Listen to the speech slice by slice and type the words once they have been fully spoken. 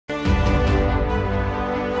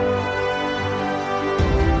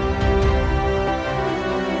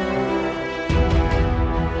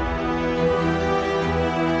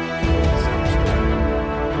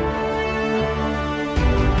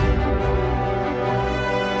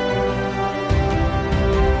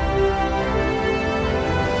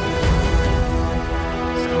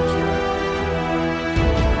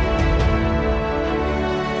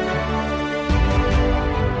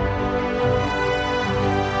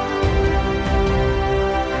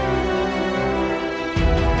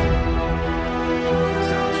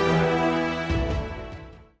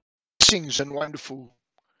Blessings and wonderful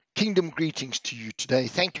kingdom greetings to you today.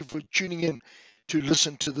 Thank you for tuning in to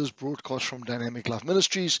listen to this broadcast from Dynamic Life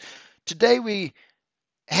Ministries. Today we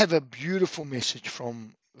have a beautiful message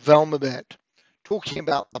from Welma, Batte, talking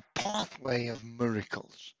about the pathway of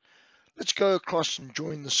miracles. Let's go across and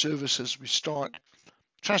join the service as we start.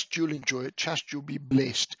 Trust you'll enjoy it. Trust you'll be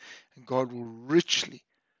blessed. And God will richly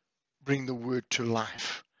bring the word to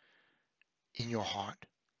life in your heart.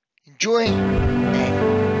 Enjoy.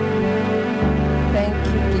 Thank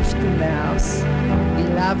you, gift in the house. We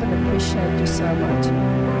love and appreciate you so much.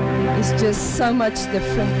 It's just so much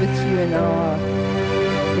different with you in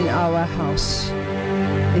our house.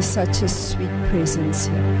 There's such a sweet presence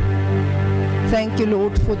here. Thank you,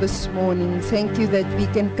 Lord, for this morning. Thank you that we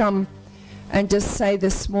can come and just say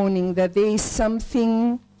this morning that there is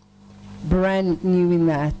something brand new in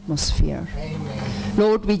the atmosphere. Amen.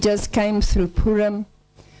 Lord, we just came through Purim.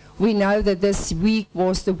 We know that this week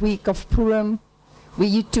was the week of Purim, where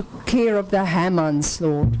you took care of the Hamans,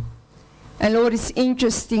 Lord. And Lord, it's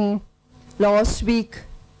interesting, last week,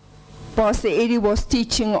 Pastor Eddie was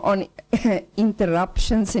teaching on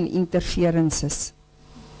interruptions and interferences,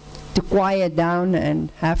 to quiet down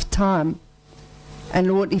and have time. And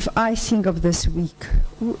Lord, if I think of this week,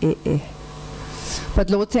 but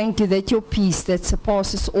Lord, thank you that your peace that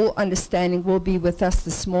surpasses all understanding will be with us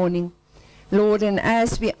this morning. Lord, and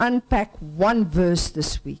as we unpack one verse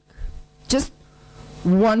this week, just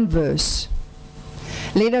one verse,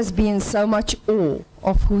 let us be in so much awe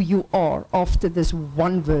of who you are after this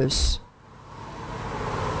one verse.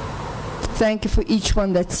 Thank you for each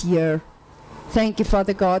one that's here. Thank you,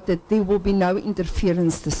 Father God, that there will be no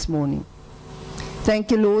interference this morning. Thank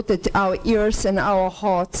you, Lord, that our ears and our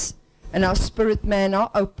hearts and our spirit man are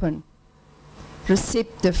open,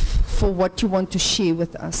 receptive for what you want to share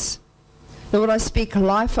with us. Lord, I speak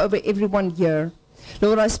life over everyone here.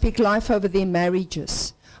 Lord, I speak life over their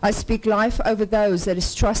marriages. I speak life over those that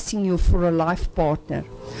is trusting you for a life partner.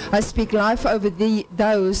 I speak life over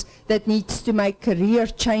those that needs to make career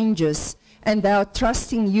changes and they are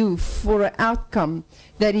trusting you for an outcome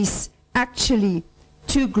that is actually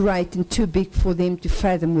too great and too big for them to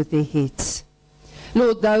fathom with their heads.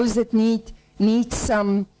 Lord, those that need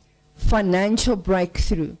some financial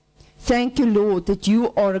breakthrough, thank you, Lord, that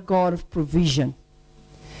you are a God of provision.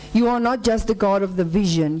 You are not just the God of the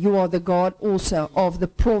vision, you are the God also of the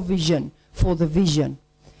provision for the vision.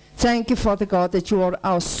 Thank you, Father God, that you are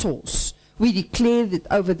our source. We declare that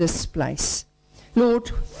over this place. Lord,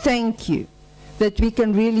 thank you that we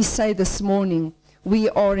can really say this morning, we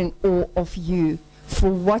are in awe of you for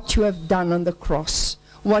what you have done on the cross,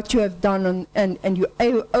 what you have done and you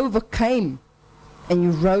overcame and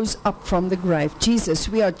you rose up from the grave. Jesus,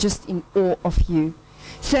 we are just in awe of you.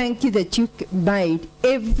 Thank you that you made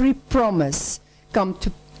every promise come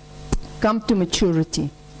to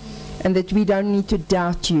maturity and that we don't need to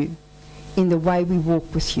doubt you in the way we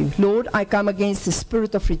walk with you. Lord, I come against the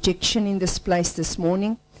spirit of rejection in this place this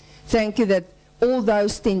morning. Thank you that all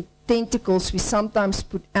those tentacles we sometimes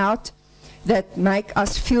put out that make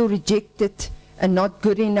us feel rejected and not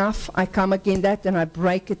good enough, I come against that and I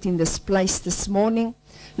break it in this place this morning,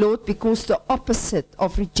 Lord, because the opposite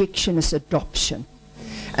of rejection is adoption.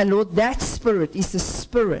 And Lord, that spirit is the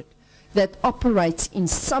spirit that operates in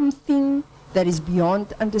something that is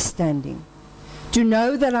beyond understanding. To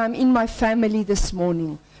know that I'm in my family this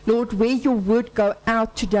morning, Lord, where your word go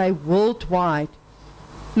out today worldwide,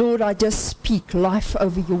 Lord, I just speak life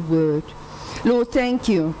over your word. Lord, thank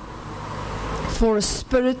you for a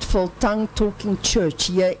spirit-full, tongue-talking church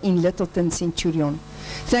here in Littleton Centurion.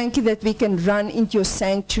 Thank you that we can run into your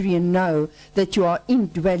sanctuary and know that you are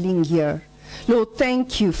indwelling here. Lord,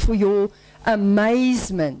 thank you for your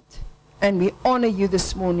amazement. And we honor you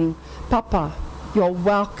this morning. Papa, you are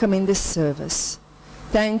welcome in this service.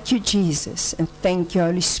 Thank you, Jesus, and thank you,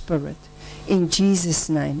 Holy Spirit. In Jesus'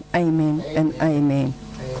 name, amen, amen. And amen.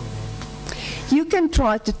 Amen. You can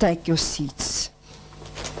try to take your seats.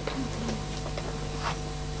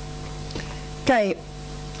 Okay,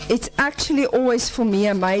 it's actually always for me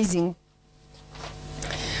amazing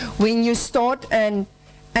when you start and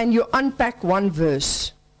you unpack one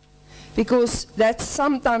verse, because that's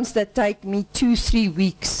sometimes that take me 2-3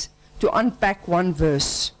 weeks to unpack one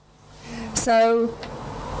verse. So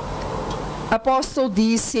Apostle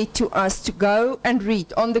D said to us to go and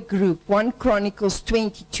read on the group 1 Chronicles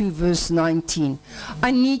 22 verse 19.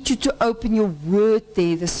 I need you to open your word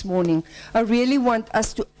there this morning. I really want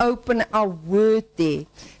us to open our word there.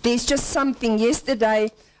 There's just something.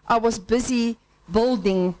 Yesterday I was busy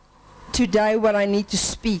building today what I need to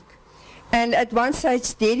speak. And at one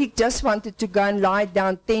stage Derek just wanted to go and lie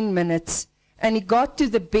down 10 minutes and he got to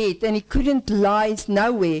the bed and he couldn't lie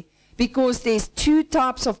nowhere because there's 2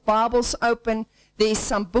 types of Bibles open. There's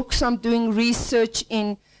some books I'm doing research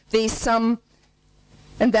in. There's some,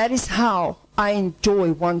 and that is how I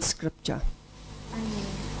enjoy one scripture. Amen.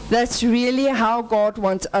 That's really how God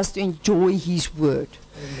wants us to enjoy his word.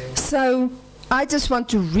 Amen. So I just want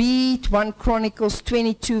to read 1 Chronicles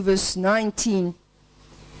 22 verse 19.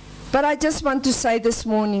 But I just want to say this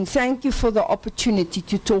morning, thank you for the opportunity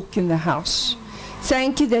to talk in the house.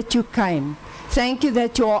 Thank you that you came. Thank you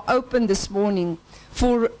that you are open this morning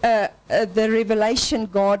for the revelation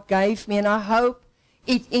God gave me. And I hope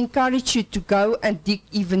it encouraged you to go and dig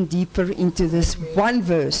even deeper into this one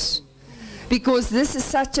verse. Because this is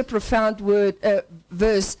such a profound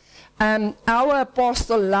verse. Our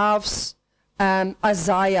apostle loves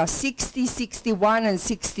Isaiah 60, 61, and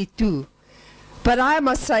 62. But I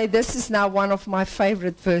must say this is now one of my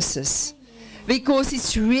favorite verses. Because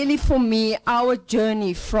it's really for me our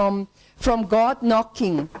journey from God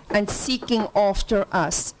knocking and seeking after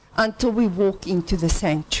us until we walk into the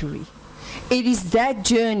sanctuary. It is that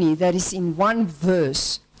journey that is in one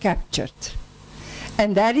verse captured.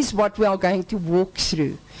 And that is what we are going to walk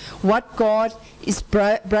through. What God is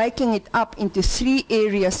breaking it up into 3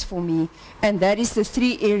 areas for me. And that is the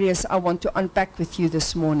 3 areas I want to unpack with you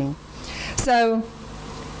this morning. So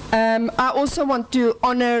I also want to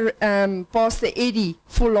honor Pastor Eddie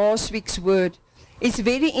for last week's word. It's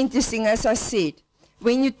very interesting, as I said,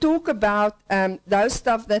 when you talk about those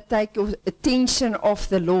stuff that take attention of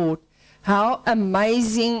the Lord, how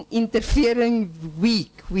amazing interfering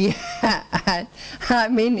week we had. I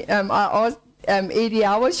mean, I asked Eddie,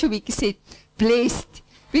 how was your week? He said, blessed.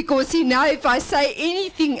 Because you know, if I say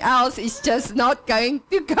anything else, it's just not going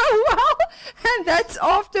to go well. And that's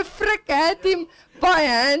after Frick had him by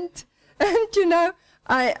hand. And you know,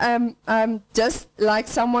 I'm just like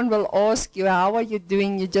someone will ask you, how are you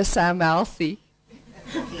doing? You just say, I'm healthy.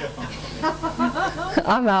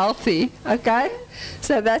 I'm healthy, okay?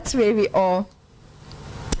 So that's where we are.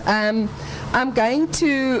 I'm going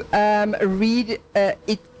to read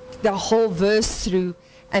the whole verse through,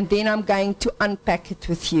 and then I'm going to unpack it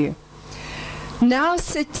with you. Now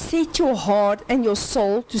set your heart and your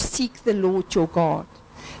soul to seek the Lord your God.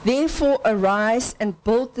 Therefore arise and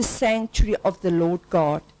build the sanctuary of the Lord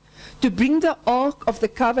God, to bring the ark of the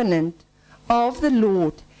covenant of the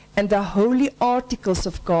Lord and the holy articles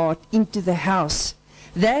of God into the house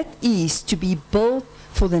that is to be built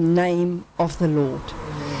for the name of the Lord.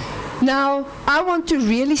 Now, I want to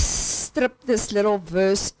really strip this little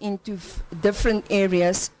verse into different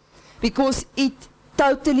areas because it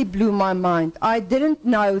totally blew my mind. I didn't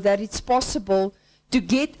know that it's possible to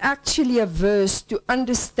get actually a verse to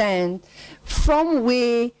understand from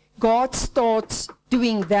where God starts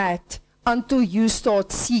doing that until you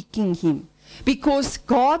start seeking him. Because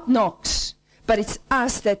God knocks, but it's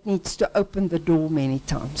us that needs to open the door many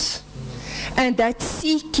times. And that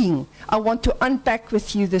seeking, I want to unpack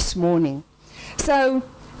with you this morning. So,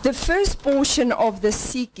 the first portion of the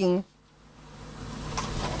seeking,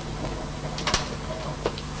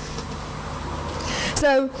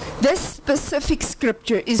 so this specific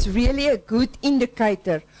scripture is really a good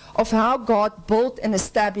indicator of how God built and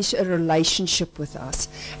established a relationship with us.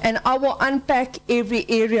 And I will unpack every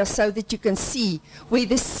area so that you can see where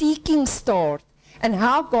the seeking starts and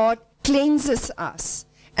how God cleanses us.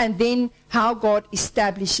 And then how God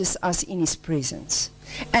establishes us in his presence.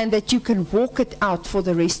 And that you can walk it out for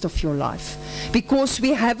the rest of your life. Because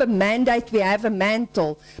we have a mandate, we have a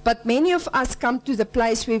mantle. But many of us come to the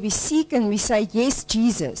place where we seek and we say, yes,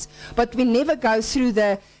 Jesus. But we never go through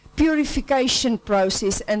the purification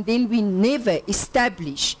process, and then we never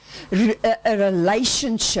establish a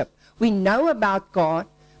relationship. We know about God,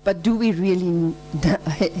 but do we really know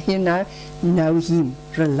him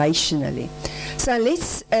relationally? So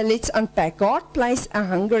let's unpack. God placed a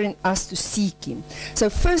hunger in us to seek him. So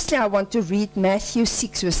firstly, I want to read Matthew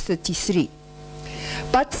 6 verse 33.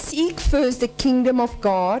 But seek first the kingdom of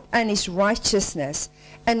God and his righteousness,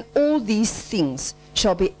 and all these things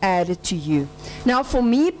shall be added to you. Now for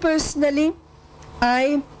me personally,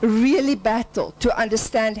 I really battle to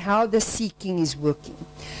understand how the seeking is working.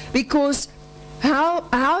 Because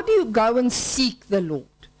how do you go and seek the Lord?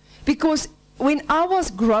 Because when I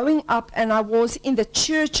was growing up and I was in the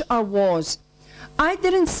church I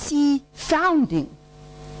didn't see founding.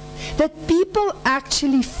 That people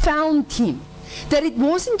actually found him. That it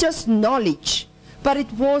wasn't just knowledge, but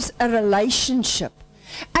it was a relationship.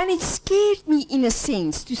 And it scared me in a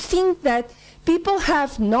sense to think that people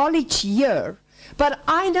have knowledge here, but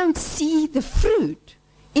I don't see the fruit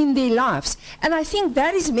in their lives. And I think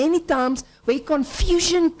that is many times where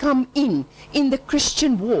confusion come in the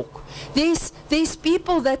Christian walk. There's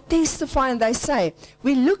people that testify and they say,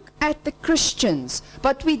 we look at the Christians,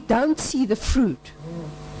 but we don't see the fruit.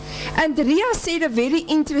 And Ria said a very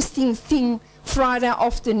interesting thing Friday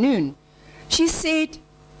afternoon. She said,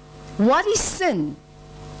 what is sin?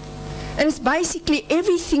 And it's basically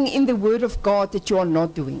everything in the Word of God that you are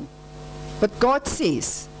not doing. But God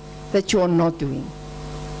says that you are not doing.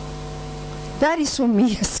 That is for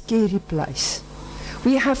me a scary place.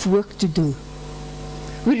 We have work to do.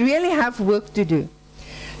 We really have work to do.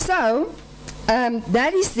 So,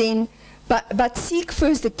 that is then, but seek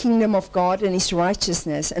first the kingdom of God and His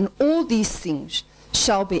righteousness, and all these things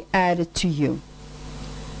shall be added to you.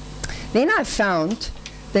 Then I found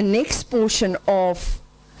the next portion of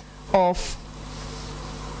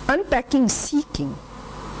unpacking seeking.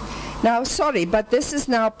 Now, sorry, but this is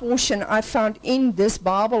now a portion I found in this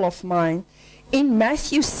Bible of mine in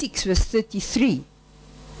Matthew 6, verse 33.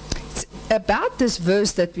 It's about this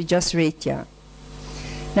verse that we just read here.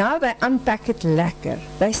 Now they unpack it lekker.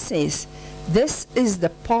 They says, this is the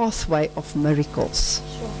pathway of miracles.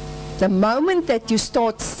 Sure. The moment that you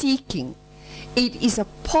start seeking, it is a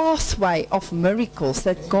pathway of miracles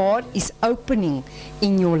that God is opening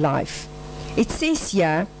in your life. It says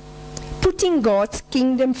here, putting God's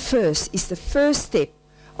kingdom first is the first step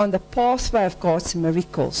on the pathway of God's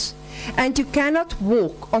miracles. And you cannot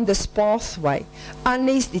walk on this pathway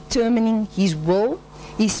unless determining His will,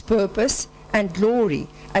 His purpose, and glory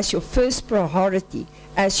as your first priority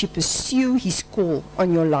as you pursue His call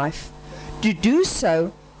on your life. To do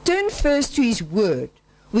so, turn first to His Word,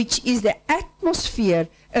 which is the atmosphere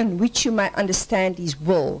in which you may understand His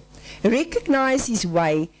will, recognize His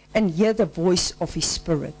way, and hear the voice of His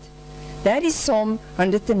Spirit. That is Psalm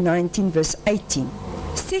 119, verse 18.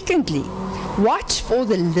 Secondly, watch for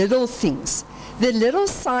the little things, the little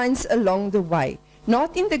signs along the way,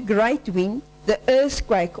 not in the great wind, the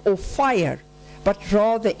earthquake, or fire, but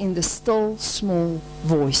rather in the still small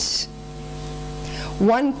voice.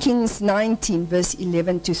 1 Kings 19, verse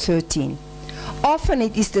 11 to 13. Often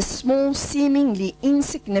it is the small, seemingly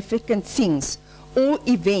insignificant things or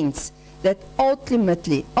events that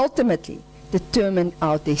ultimately determine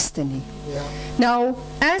our destiny. Yeah. Now,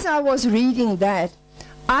 as I was reading that,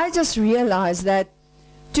 I just realized that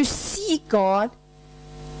to see God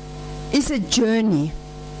is a journey.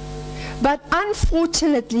 But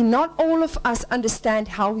unfortunately, not all of us understand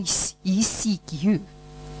how He seek you.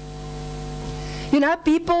 You know,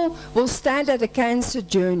 people will stand at a cancer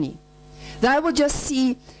journey. They will just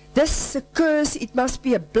see, this is a curse, it must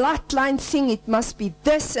be a bloodline thing, it must be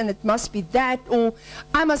this and it must be that, or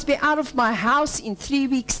I must be out of my house in 3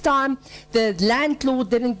 weeks' time. The landlord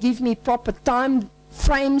didn't give me proper time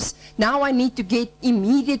frames. Now I need to get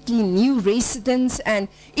immediately new residents, and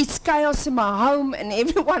it's chaos in my home, and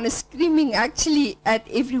everyone is screaming actually at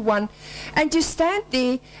everyone. And you stand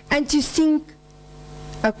there and you think,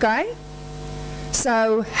 okay,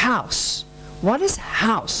 so house. What is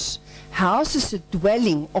house? House is a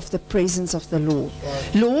dwelling of the presence of the Lord.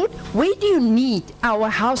 Right. Lord, where do you need our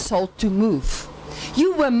household to move?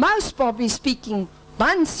 You were most probably speaking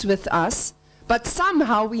months with us, but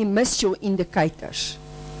somehow we miss your indicators.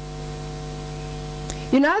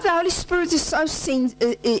 You know, the Holy Spirit is so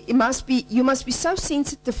you must be so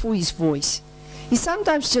sensitive for His voice. He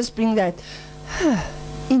sometimes just brings that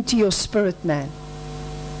into your spirit, man.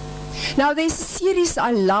 Now, there's a series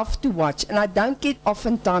I love to watch, and I don't get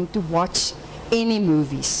often time to watch any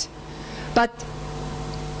movies. But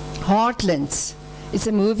Heartlands, it's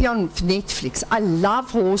a movie on Netflix. I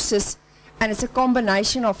love horses, and it's a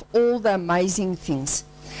combination of all the amazing things.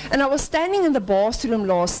 And I was standing in the bathroom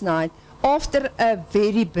last night after a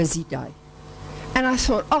very busy day. And I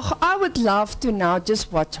thought, oh, I would love to now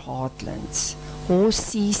just watch Heartlands.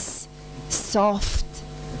 Horses, soft,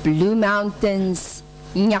 blue mountains,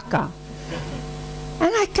 nyaka.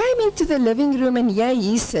 And I came into the living room and here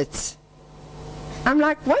he sits. I'm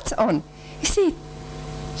like, what's on? He said,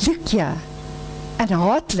 look here, and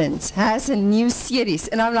Heartlands has a new series.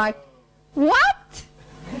 And I'm like, what?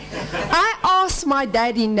 I asked my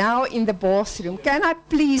daddy now in the bathroom, can I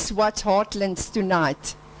please watch Heartlands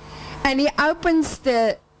tonight? And he opens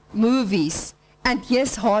the movies and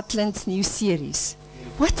here's Heartlands new series.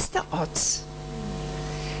 What's the odds?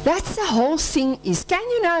 That's the whole thing is. Can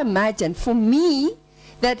you now imagine, for me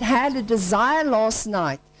that had a desire last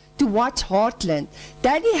night to watch Heartland,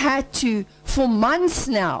 Daddy had to, for months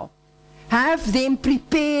now, have them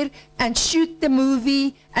prepare and shoot the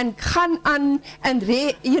movie and gaan aan and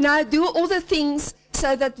do all the things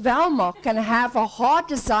so that Welma can have a heart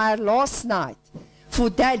desire last night for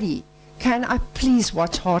Daddy, can I please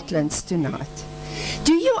watch Heartlands tonight?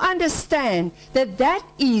 Do you understand that that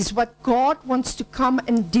is what God wants to come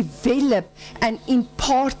and develop and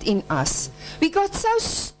impart in us? We got so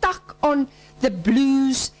stuck on the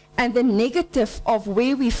blues and the negative of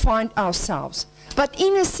where we find ourselves. But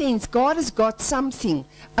in a sense, God has got something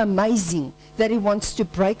amazing that He wants to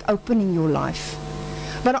break open in your life.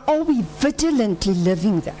 But are we vigilantly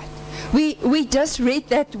living that? We just read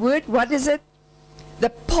that word, what is it? The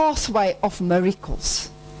pathway of miracles.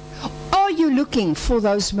 Are you looking for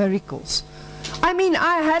those miracles? I mean,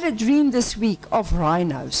 I had a dream this week of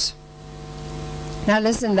rhinos. Now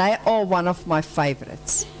listen, they are one of my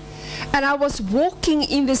favorites. And I was walking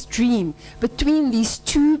in this dream between these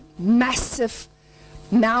two massive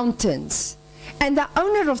mountains. And the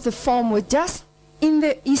owner of the farm was just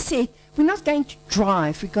he said, we're not going to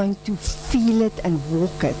drive, we're going to feel it and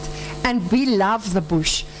walk it. And we love the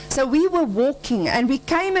bush. So we were walking and we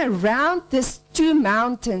came around these two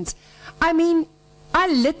mountains. I mean, I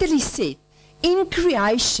literally said, in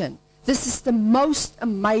creation, this is the most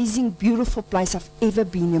amazing, beautiful place I've ever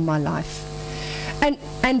been in my life.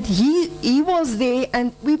 And he was there,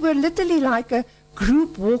 and we were literally like a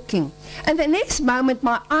group walking. And the next moment,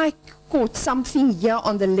 my eye caught something here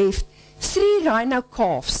on the left. 3 rhino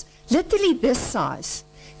calves, literally this size,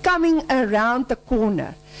 coming around the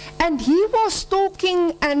corner. And he was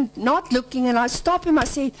talking and not looking, and I stopped him. I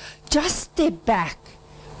said, just step back.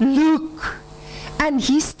 Look. And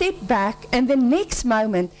he stepped back, and the next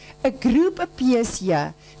moment, a group appears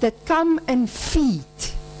here that come and feed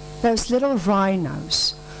those little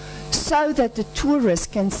rhinos so that the tourists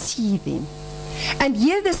can see them. And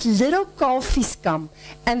here this little calfies come,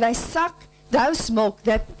 and they suck those milk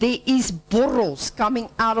that there is borrels coming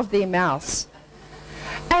out of their mouths.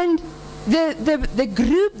 And the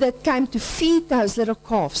group that came to feed those little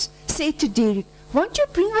calves said to Derek, won't you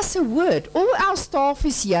bring us a word? All our staff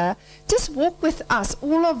is here. Just walk with us.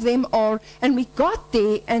 All of them are. And we got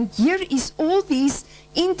there, and here is all these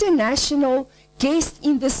international guests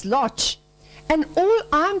in this lodge. And all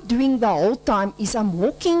I'm doing the whole time is I'm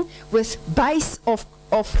walking with base of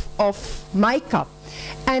makeup.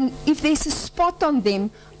 And if there's a spot on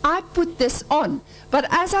them, I put this on. But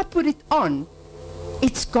as I put it on,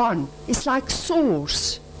 it's gone. It's like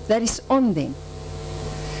sores that is on them.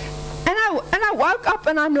 And I woke up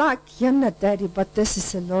and I'm like, yeah, Daddy, but this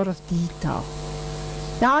is a lot of detail.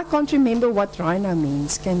 Now I can't remember what rhino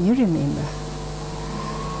means. Can you remember?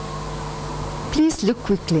 Please look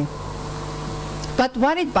quickly. But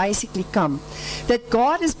what it basically comes, that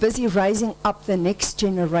God is busy raising up the next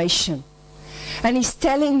generation. And He's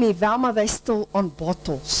telling me, Welma, they're still on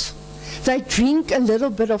bottles. They drink a little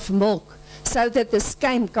bit of milk so that the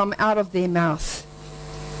skein come out of their mouth.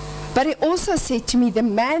 But He also said to me, the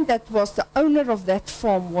man that was the owner of that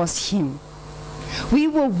farm was him. We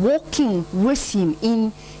were walking with him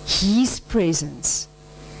in his presence.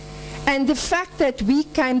 And the fact that we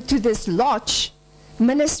came to this lodge,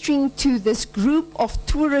 ministering to this group of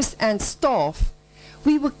tourists and staff,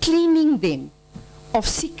 we were cleaning them of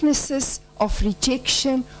sicknesses, of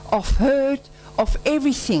rejection, of hurt, of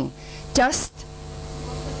everything. Just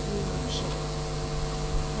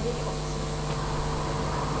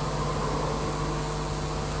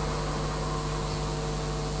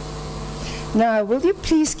now, will you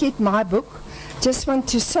please get my book? Just want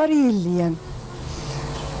to, sorry, Leon.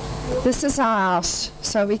 This is our house,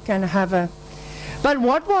 so we can have a... But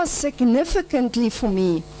what was significantly for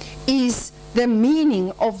me is the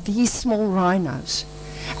meaning of these small rhinos.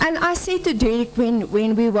 And I said to Derek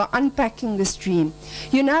when we were unpacking this dream,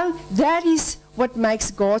 you know, that is what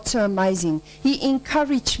makes God so amazing. He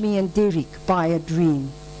encouraged me and Derek by a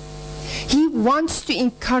dream. He wants to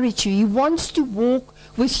encourage you. He wants to walk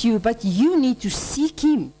with you, but you need to seek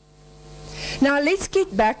Him. Now let's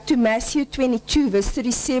get back to Matthew 22, verse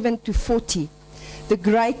 37 to 40, the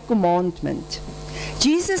great commandment.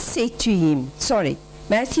 Jesus said to him,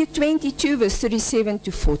 Matthew 22, verse 37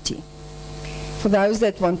 to 40, for those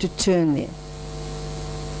that want to turn there.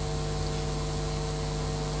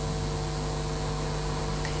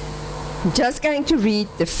 I'm just going to read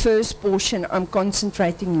the first portion. I'm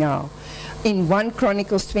concentrating now in 1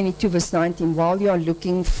 Chronicles 22 verse 19, while you are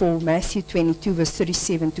looking for Matthew 22 verse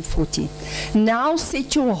 37 to 40. Now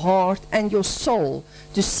set your heart and your soul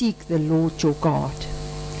to seek the Lord your God.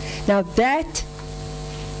 Now that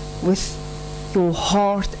with your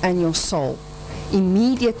heart and your soul,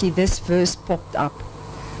 immediately this verse popped up.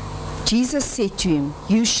 Jesus said to him,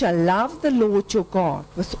 you shall love the Lord your God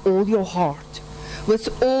with all your heart,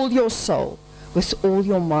 with all your soul, with all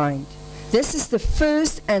your mind. This is the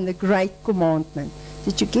first and the great commandment.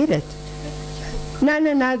 Did you get it?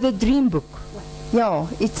 No, the dream book. Yeah,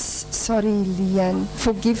 it's, sorry, Leanne.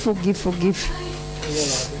 Forgive.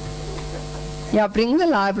 Yeah, bring the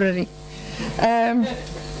library.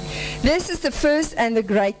 This is the first and the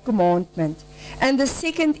great commandment. And the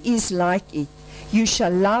second is like it. You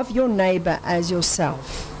shall love your neighbor as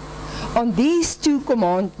yourself. On these two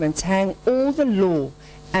commandments hang all the law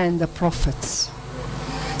and the prophets.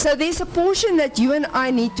 So there's a portion that you and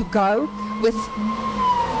I need to go with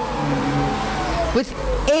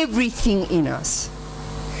everything in us.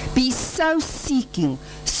 Be so seeking,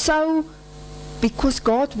 because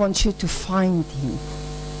God wants you to find Him.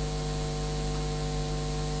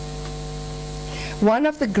 One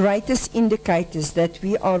of the greatest indicators that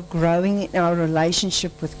we are growing in our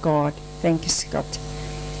relationship with God, thank you, Scott,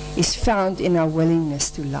 is found in our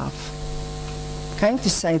willingness to love. I'm going to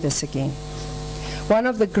say this again. One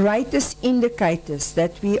of the greatest indicators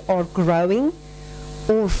that we are growing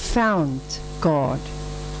or found God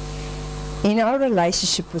in our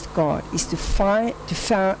relationship with God is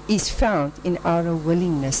found in our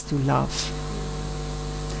willingness to love.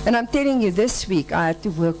 And I'm telling you, this week I had to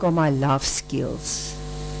work on my love skills.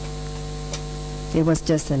 There was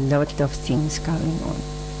just a lot of things going on.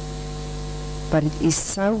 But it is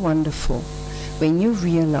so wonderful when you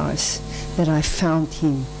realize that I found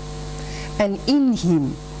Him. And in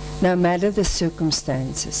Him, no matter the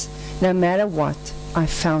circumstances, no matter what, I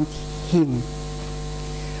found Him.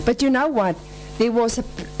 But you know what? There was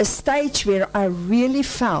a stage where I really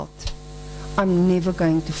felt I'm never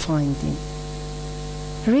going to find Him.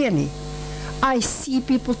 Really. I see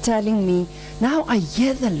people telling me, now I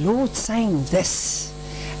hear the Lord saying this,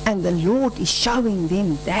 and the Lord is showing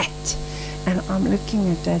them that. And I'm looking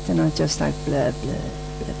at that and I just like blah, blah,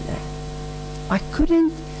 blah, blah. I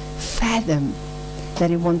couldn't fathom that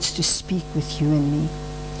He wants to speak with you and me.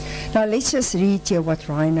 Now let's just read here what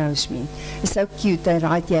rhinos mean. It's so cute, they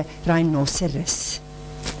write here, rhinoceros.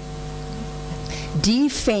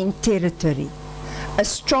 Defend territory. A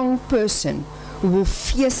strong person who will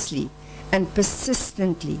fiercely and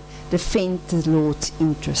persistently defend the Lord's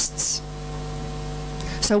interests.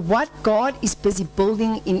 So what God is busy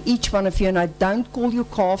building in each one of you, and I don't call you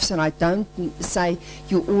calves and I don't say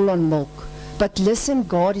you're all on milk, but listen,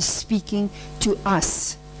 God is speaking to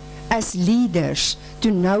us as leaders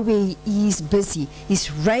to know where He is busy. He's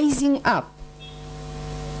raising up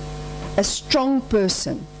a strong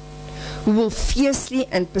person who will fiercely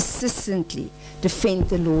and persistently defend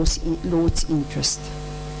the Lord's interest.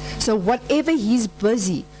 So whatever He's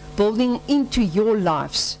busy building into your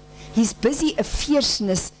lives, He's busy a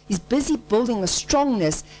fierceness, He's busy building a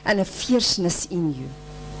strongness and a fierceness in you.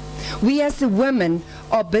 We as the women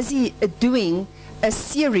are busy doing a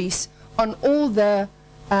series on all the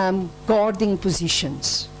guarding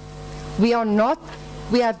positions. We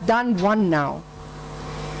have done one now.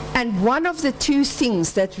 And one of the two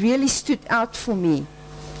things that really stood out for me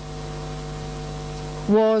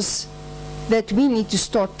was that we need to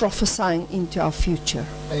start prophesying into our future.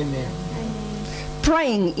 Amen.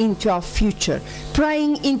 Praying into our future.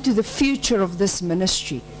 Praying into the future of this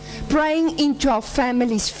ministry. Praying into our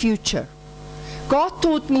family's future. God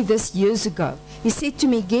taught me this years ago. He said to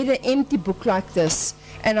me, get an empty book like this.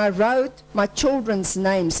 And I wrote my children's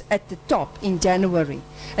names at the top in January.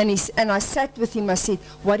 And I sat with him, I said,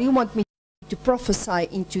 what do you want me to prophesy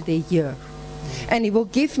into their year? And He will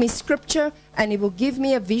give me scripture, and He will give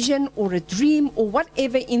me a vision or a dream or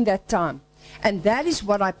whatever in that time. And that is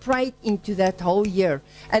what I prayed into that whole year.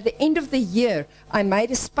 At the end of the year, I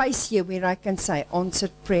made a space here where I can say,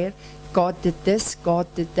 answered prayer, God did this,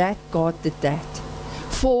 God did that, God did that.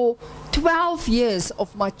 For 12 years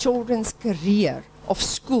of my children's career of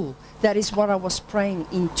school, that is what I was praying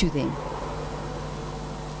into them.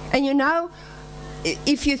 And you know,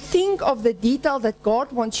 if you think of the detail that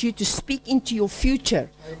God wants you to speak into your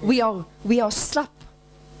future, we are slap.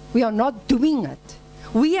 We are not doing it.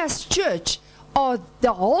 We as church are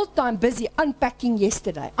the whole time busy unpacking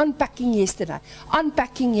yesterday,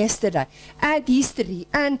 add history,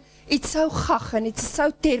 and it's so gach and it's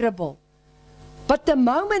so terrible. But the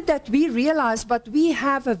moment that we realize, but we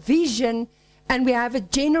have a vision and we have a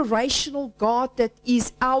generational God that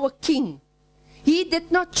is our King. He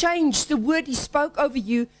did not change the word He spoke over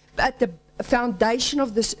you at the foundation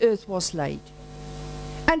of this earth was laid.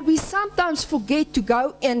 And we sometimes forget to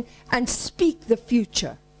go in and speak the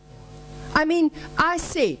future. I mean, I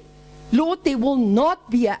said, Lord, there will not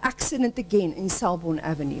be an accident again in Selborne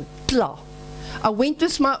Avenue. Klaar. I went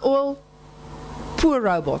with my oil, poor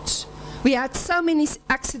robots. We had so many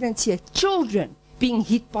accidents here. Children being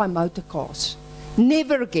hit by motor cars.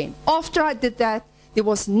 Never again. After I did that, there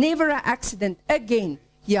was never an accident again.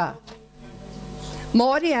 Yeah.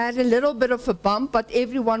 Mari had a little bit of a bump, but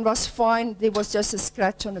everyone was fine. There was just a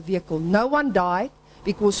scratch on the vehicle. No one died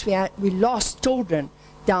because we lost children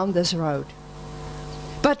down this road.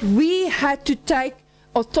 But we had to take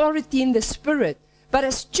authority in the Spirit. But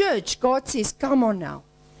as church, God says, come on now.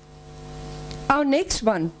 Our next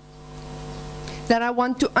one that I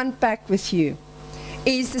want to unpack with you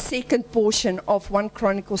is the second portion of 1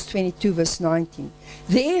 Chronicles 22 verse 19.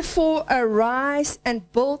 Therefore arise and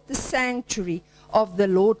build the sanctuary of the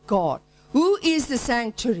Lord God. Who is the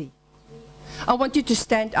sanctuary? I want you to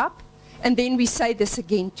stand up and then we say this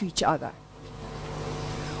again to each other.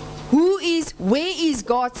 Where is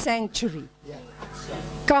God's sanctuary?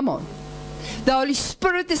 Come on. The Holy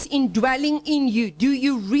Spirit is indwelling in you. Do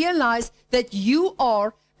you realize that you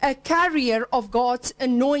are a carrier of God's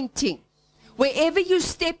anointing? Wherever you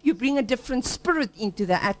step, you bring a different spirit into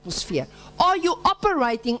the atmosphere. Are you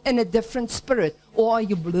operating in a different spirit? Or are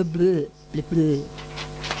you blah, blah, blah, blah?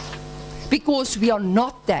 Because we are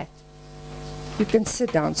not that. You can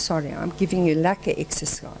sit down. Sorry, I'm giving you lekker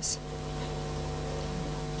exercise.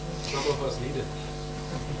 Some of us need it.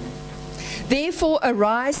 Therefore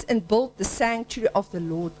arise and build the sanctuary of the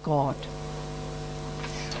Lord God.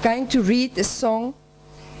 I'm going to read the song.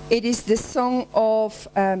 It is the song of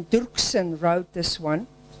Dirksen wrote this one.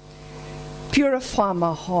 Purify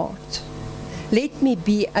my heart. Let me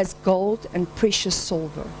be as gold and precious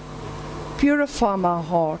silver. Purify my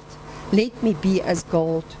heart. Let me be as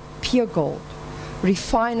gold, pure gold.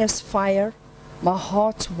 Refine as fire. My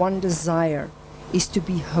heart's one desire is to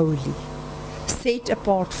be holy. Set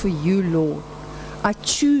apart for you, Lord. I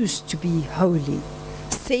choose to be holy.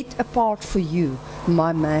 Set apart for you,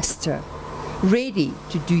 my Master. Ready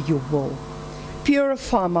to do your will.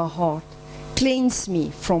 Purify my heart. Cleanse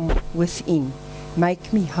me from within.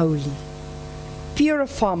 Make me holy.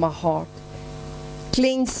 Purify my heart.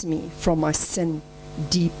 Cleanse me from my sin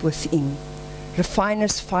deep within.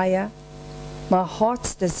 Refiner's fire. My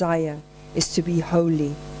heart's desire is to be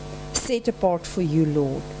holy. Set apart for you,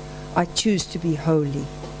 Lord. I choose to be holy.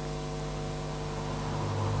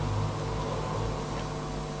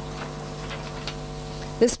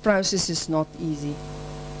 This process is not easy.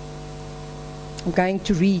 I'm going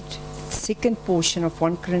to read the second portion of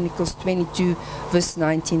 1 Chronicles 22 verse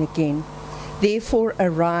 19 again. Therefore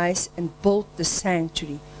arise and build the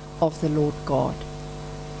sanctuary of the Lord God.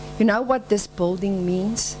 You know what this building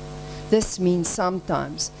means? This means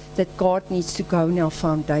sometimes that God needs to go in our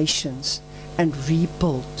foundations and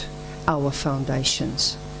rebuild our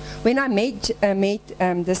foundations. When I met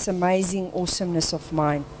this amazing awesomeness of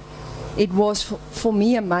mine, it was for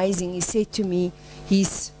me amazing. He said to me,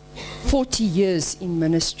 he's 40 years in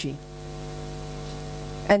ministry.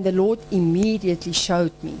 And the Lord immediately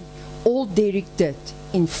showed me all Derek did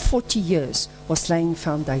in 40 years was laying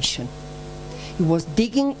foundation. He was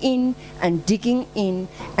digging in and digging in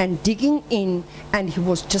and digging in, and he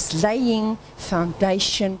was just laying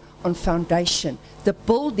foundation on foundation. The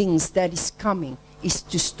buildings that is coming is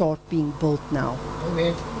to start being built now.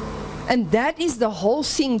 Amen. And that is the whole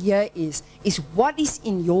thing here is what is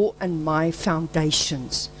in your and my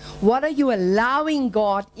foundations. What are you allowing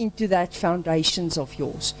God into that foundations of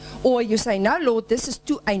yours? Or you say, no, Lord, this is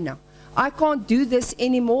too eina. I can't do this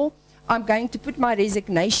anymore. I'm going to put my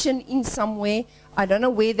resignation in somewhere. I don't know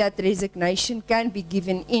where that resignation can be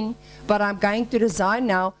given in, but I'm going to resign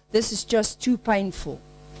now. This is just too painful.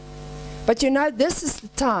 But you know, this is the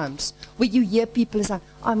times where you hear people say,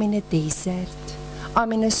 I'm in a desert.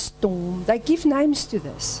 I'm in a storm. They give names to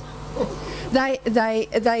this. They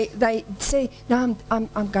say, no,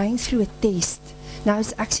 I'm going through a test. Now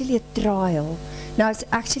it's actually a trial. Now it's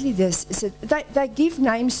actually this. They give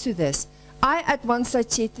names to this. I at one stage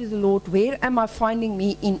said to the Lord, where am I finding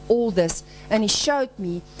me in all this? And he showed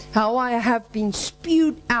me how I have been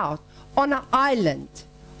spewed out on an island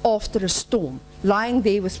after a storm, lying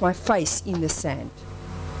there with my face in the sand.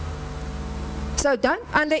 So don't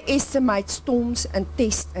underestimate storms and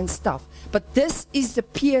tests and stuff. But this is the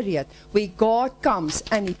period where God comes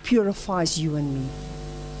and he purifies you and me.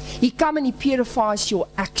 He comes and he purifies your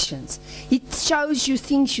actions. He shows you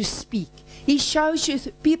things you speak. He shows you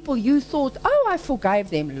people you thought, oh, I forgave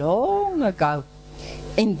them long ago.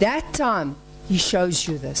 In that time, he shows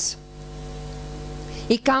you this.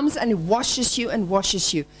 He comes and he washes you and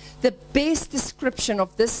washes you. The best description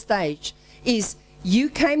of this stage is you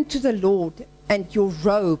came to the Lord and your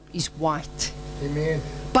robe is white. Amen.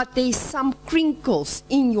 But there's some crinkles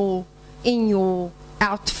in your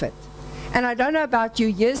outfit. And I don't know about you,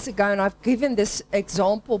 years ago, and I've given this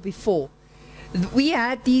example before, we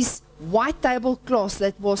had these white tablecloths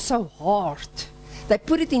that was so hard. They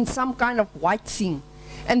put it in some kind of white thing.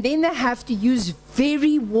 And then they have to use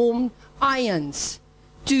very warm irons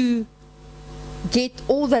to get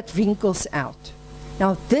all that wrinkles out.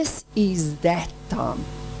 Now this is that time.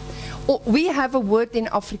 We have a word in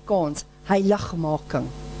Afrikaans, heiligmaking.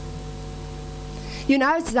 You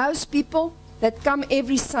know, it's those people that come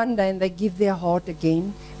every Sunday and they give their heart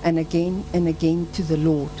again and again and again to the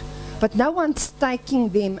Lord. But no one's taking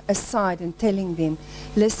them aside and telling them,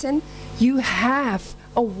 listen, you have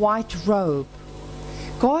a white robe.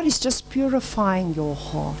 God is just purifying your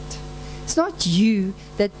heart. It's not you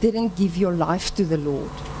that didn't give your life to the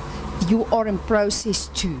Lord. You are in process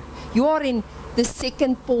too. You are in the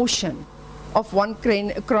second portion of 1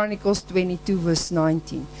 Chronicles 22 verse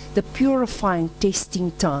 19. The purifying,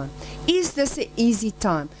 testing time. Is this an easy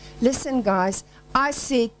time? Listen guys, I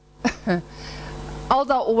said,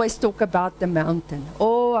 Alda always talk about the mountain.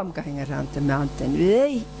 Oh, I'm going around the mountain.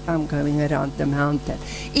 Hey, I'm going around the mountain.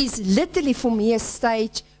 It's literally for me a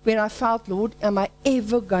stage when I felt, Lord, am I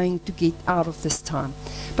ever going to get out of this time?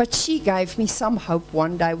 But she gave me some hope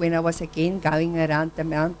one day when I was again going around the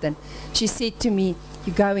mountain. She said to me,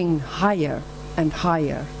 you're going higher and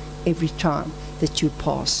higher every time that you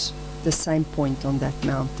pass the same point on that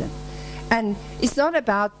mountain. And it's not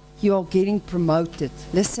about you're getting promoted.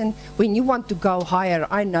 Listen, when you want to go higher,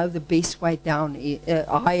 I know the best way down,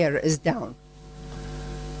 higher is down.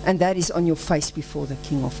 And that is on your face before the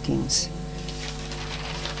King of Kings.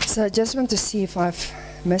 So I just want to see if I've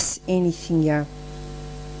missed anything here.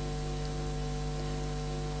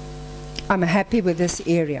 I'm happy with this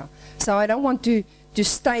area. So I don't want to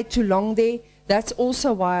stay too long there. That's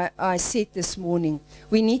also why I said this morning,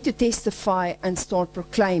 we need to testify and start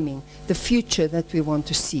proclaiming the future that we want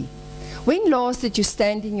to see. When last did you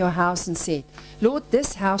stand in your house and said, Lord,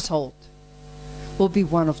 this household will be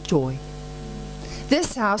one of joy.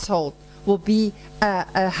 This household will be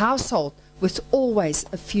a household with always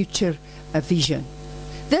a future vision.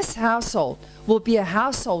 This household will be a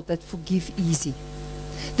household that forgive easy.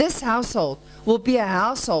 This household will be a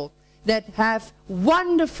household that have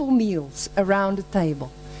wonderful meals around the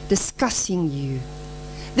table discussing you.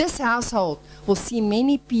 This household will see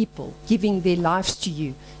many people giving their lives to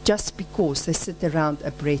you just because they sit around a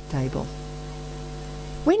bread table.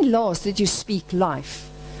 When last did you speak life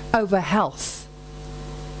over health?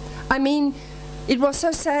 I mean, it was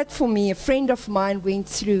so sad for me. A friend of mine went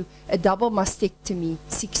through a double mastectomy,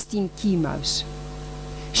 16 chemos.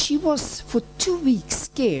 She was for 2 weeks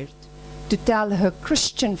scared to tell her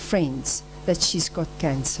Christian friends that she's got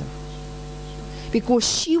cancer, because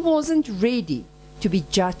she wasn't ready to be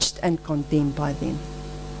judged and condemned by them.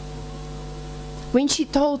 When she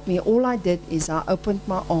told me, all I did is I opened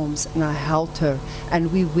my arms and I held her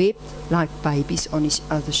and we wept like babies on each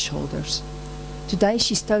other's shoulders. Today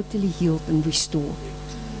she's totally healed and restored.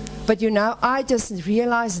 But you know, I just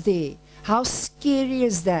realized there, how scary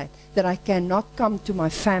is that I cannot come to my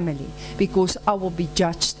family because I will be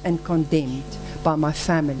judged and condemned by my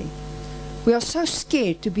family. We are so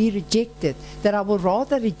scared to be rejected that I will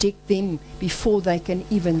rather reject them before they can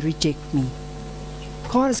even reject me.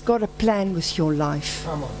 God has got a plan with your life.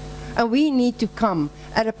 And we need to come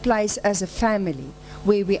at a place as a family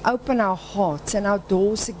where we open our hearts and our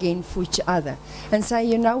doors again for each other and say,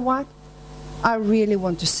 you know what? I really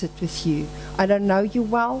want to sit with you. I don't know you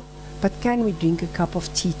well, but can we drink a cup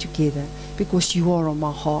of tea together because you are on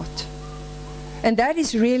my heart? And that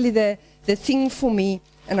is really the thing for me.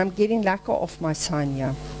 And I'm getting lacquer off my sign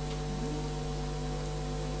here.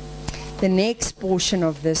 The next portion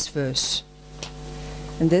of this verse.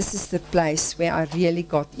 And this is the place where I really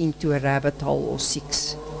got into a rabbit hole or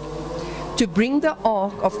 6. To bring the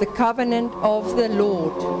ark of the covenant of the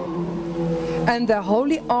Lord and the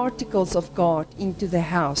holy articles of God into the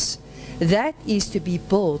house that is to be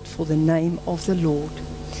built for the name of the Lord.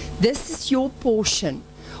 This is your portion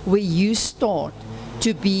where you start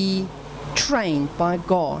to be trained by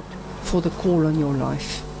God for the call on your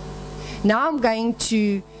life. Now I'm going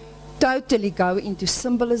to totally go into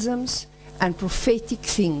symbolisms and prophetic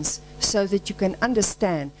things so that you can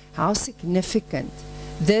understand how significant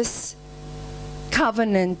this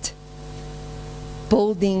covenant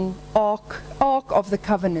building ark of the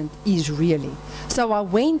covenant is really. So I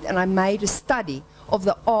went and I made a study of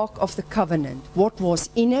the ark of the covenant. What was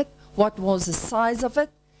in it, what was the size of it,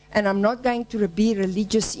 and I'm not going to be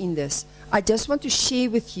religious in this. I just want to share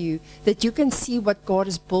with you that you can see what God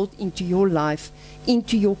has built into your life,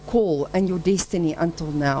 into your call and your destiny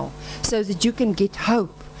until now, so that you can get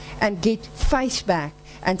hope and get faith back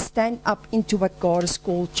and stand up into what God has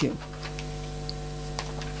called you.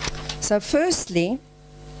 So firstly,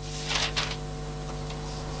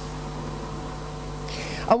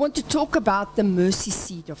 I want to talk about the mercy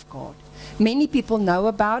seat of God. Many people know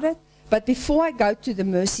about it, but before I go to the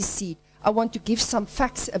mercy seat, I want to give some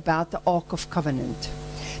facts about the Ark of Covenant.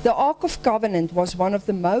 The Ark of Covenant was one of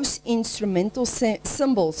the most instrumental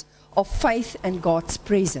symbols of faith and God's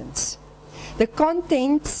presence. The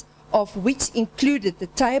contents of which included the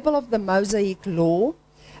table of the Mosaic law,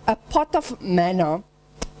 a pot of manna,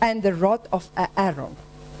 and the rod of Aaron.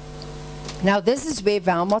 Now this is where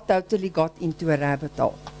Welma totally got into a rabbit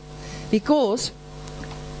hole. Because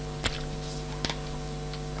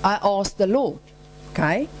I asked the Lord,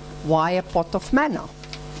 okay, why a pot of manna?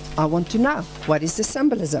 I want to know, what is the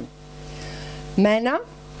symbolism? Manna,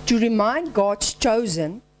 to remind God's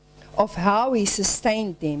chosen of how He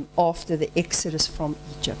sustained them after the exodus from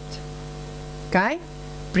Egypt. Okay?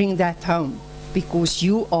 Bring that home. Because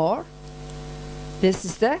you are, this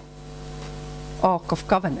is the Ark of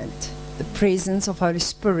Covenant. The presence of Holy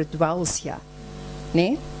Spirit dwells here.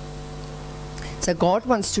 Ne? So God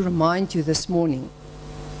wants to remind you this morning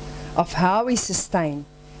of how He sustained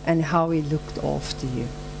and how He looked after you.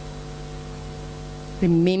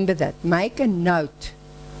 Remember that. Make a note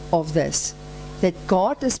of this, that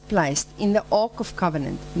God has placed in the Ark of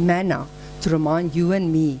Covenant manna to remind you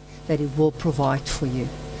and me that He will provide for you.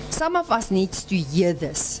 Some of us needs to hear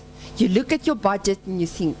this. You look at your budget and you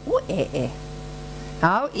think, oh,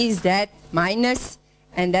 how is that minus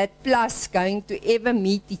and that plus going to ever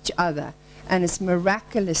meet each other? And it's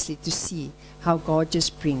miraculously to see how God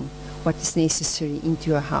just brings what is necessary into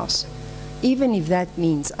your house. Even if that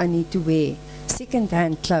means I need to wear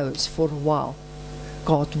second-hand clothes for a while,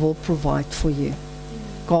 God will provide for you.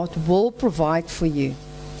 God will provide for you.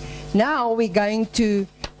 Now we're going to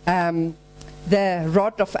the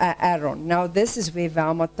rod of Aaron. Now this is where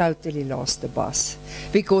Welma totally lost the bus,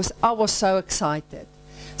 because I was so excited.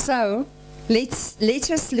 So let's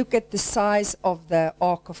just look at the size of the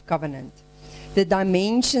Ark of Covenant, the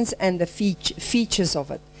dimensions and the features of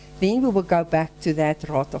it. Then we will go back to that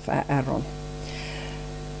rod of Aaron.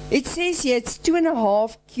 It says here it's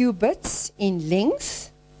 2.5 cubits in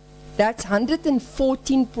length. That's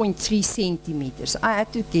 114.3 centimeters. I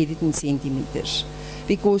had to get it in centimeters,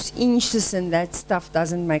 because inches and that stuff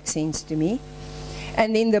doesn't make sense to me.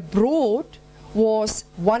 And then the broad was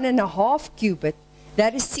 1.5 cubit.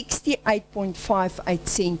 That is 68.58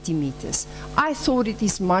 centimeters. I thought it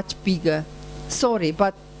is much bigger. Sorry,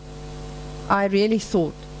 but I really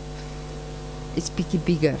thought it's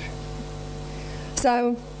bigger.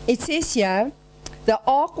 So it says here, the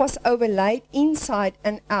ark was overlaid inside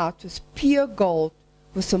and out with pure gold,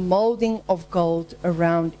 with a molding of gold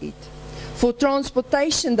around it. For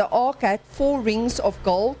transportation, the ark had 4 rings of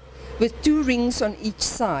gold with 2 rings on each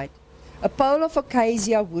side. A pole of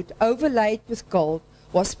acacia wood overlaid with gold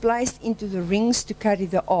was placed into the rings to carry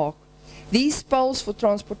the ark. These poles for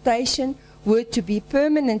transportation were to be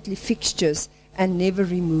permanently fixtures and never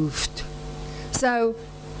removed. So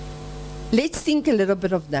let's think a little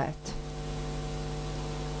bit of that.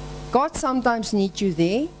 God sometimes needs you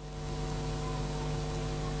there.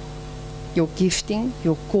 Your gifting,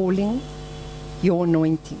 your calling, your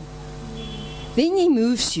anointing. Then He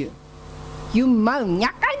moves you. You moan,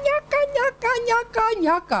 nyaka, nyaka, nyaka, nyaka,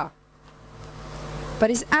 nyaka. But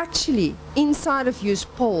it's actually inside of you is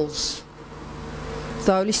poles,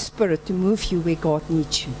 the Holy Spirit, to move you where God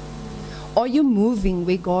needs you. Are you moving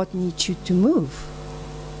where God needs you to move?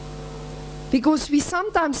 Because we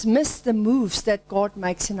sometimes miss the moves that God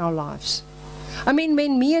makes in our lives. I mean,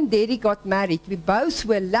 when me and Daddy got married, we both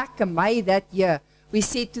were lekker May that year. We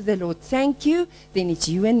said to the Lord, thank you, then it's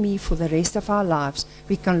you and me for the rest of our lives.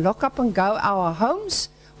 We can lock up and go our homes,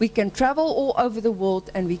 we can travel all over the world,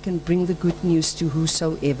 and we can bring the good news to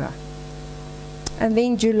whosoever. And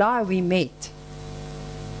then July we met.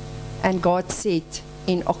 And God said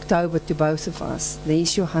in October to both of us,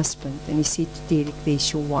 there's your husband. And He said to Derek,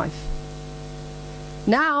 there's your wife.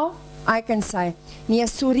 Now I can say, nee,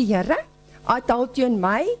 sorry Here, I told you in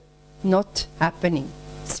May, not happening.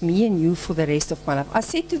 It's me and you for the rest of my life. I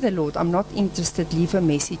said to the Lord, I'm not interested, leave a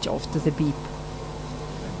message after the beep.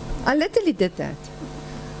 I literally did that.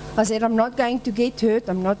 I said, I'm not going to get hurt,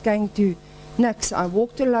 I'm not going to nix. I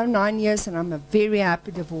walked alone 9 years and I'm a very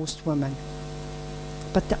happy divorced woman.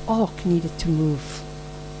 But the ark needed to move.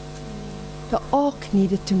 The ark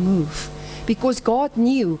needed to move. Because God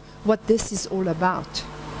knew what this is all about.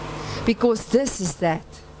 Because this is that.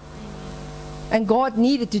 And God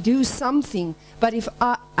needed to do something. But if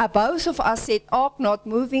both of us said, ark not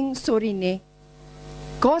moving, sorry, ne.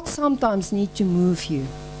 God sometimes needs to move you.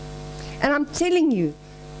 And I'm telling you,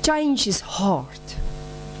 change is hard.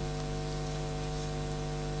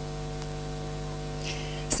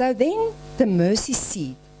 So then the mercy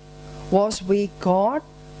seat was where God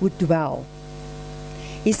would dwell.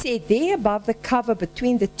 He said, there above the cover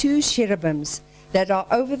between the two cherubims that are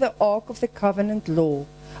over the ark of the covenant law,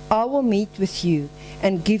 I will meet with you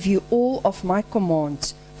and give you all of my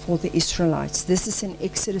commands for the Israelites. This is in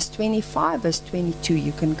Exodus 25 verse 22.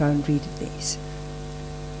 You can go and read it there.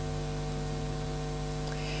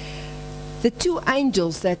 The two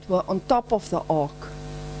angels that were on top of the ark,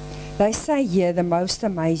 they say here the most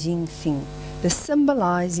amazing thing, the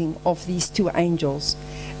symbolizing of these two angels,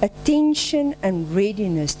 attention and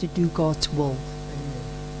readiness to do God's will.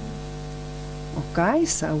 Okay,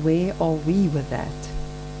 so where are we with that?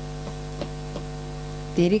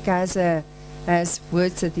 Derek has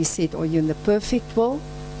words that he said, are you in the perfect will,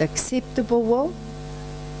 the acceptable will?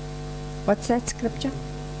 What's that scripture?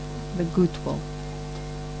 The good will.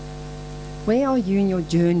 Where are you in your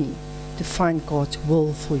journey to find God's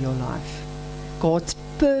will for your life? God's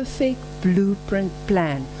perfect blueprint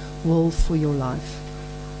plan will for your life.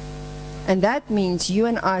 And that means you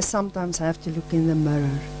and I sometimes have to look in the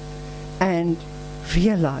mirror and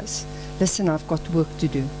realize, listen, I've got work to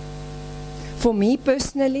do. For me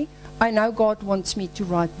personally, I know God wants me to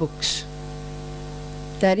write books.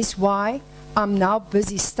 That is why I'm now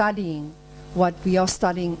busy studying what we are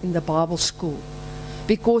studying in the Bible school.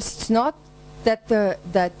 Because it's not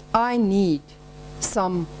that I need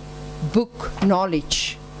some book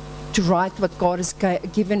knowledge to write what God has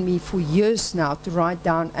given me for years now to write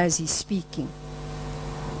down as He's speaking.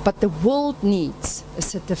 But the world needs a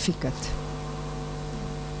certificate.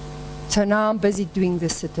 So now I'm busy doing the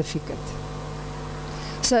certificate.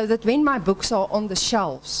 So that when my books are on the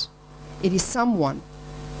shelves, it is someone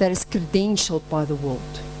that is credentialed by the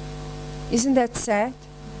world. Isn't that sad?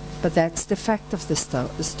 But that's the fact of the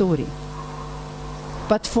story.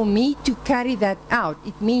 But for me to carry that out,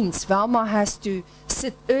 it means Welma has to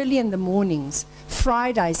sit early in the mornings.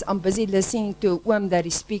 Fridays, I'm busy listening to a woman that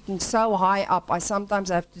is speaking so high up. I sometimes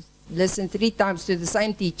have to listen 3 times to the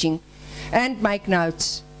same teaching and make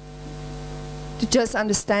notes to just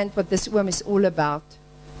understand what this woman is all about.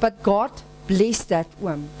 But God bless that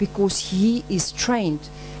woman because He is trained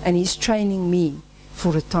and He's training me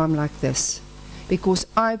for a time like this. Because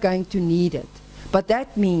I'm going to need it. But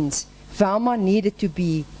that means Welma needed to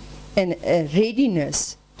be in a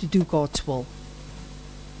readiness to do God's will.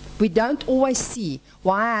 We don't always see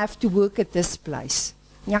why I have to work at this place.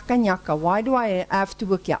 Nyaka nyaka, why do I have to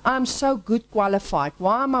work here? I'm so good qualified.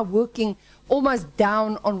 Why am I working almost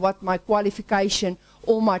down on what my qualification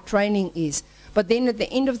or my training is? But then at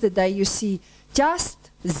the end of the day you see,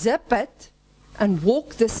 just zip it and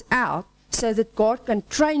walk this out so that God can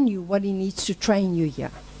train you what He needs to train you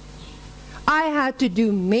here. I had to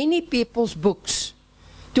do many people's books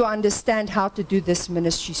to understand how to do this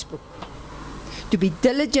ministry's book. To be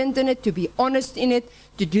diligent in it, to be honest in it,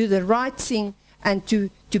 to do the right thing, and to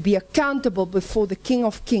be accountable before the King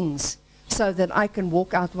of Kings so that I can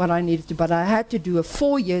walk out what I needed to. But I had to do a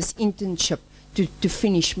 4 years internship to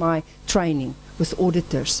finish my training with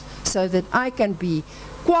auditors so that I can be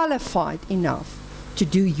qualified enough to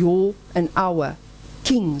do your and our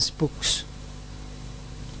King's books.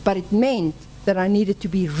 But it meant that I needed to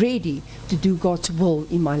be ready to do God's will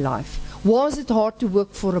in my life. Was it hard to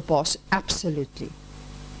work for a boss? Absolutely.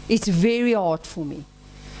 It's very hard for me.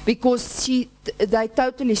 Because they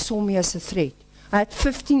totally saw me as a threat. I had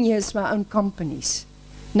 15 years my own companies.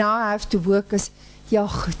 Now I have to work as, ja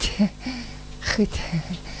goed, goed.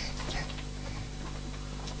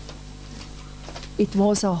 It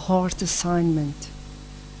was a hard assignment.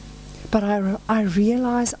 But I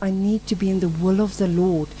realize I need to be in the will of the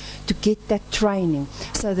Lord to get that training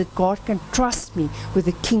so that God can trust me with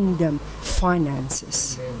the kingdom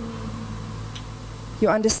finances. You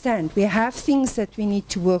understand? We have things that we need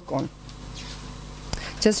to work on.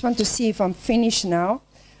 Just want to see if I'm finished now.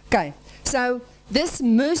 Okay, so this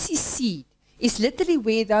mercy seat is literally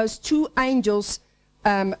where those 2 angels'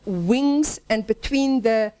 wings, and between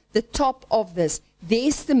the top of this,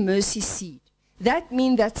 there's the mercy seat. That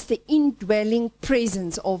means that's the indwelling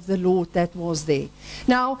presence of the Lord that was there.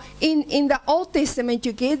 Now, in the Old Testament,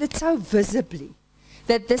 you get it so visibly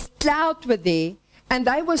that this cloud were there, and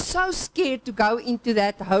they were so scared to go into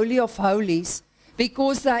that Holy of Holies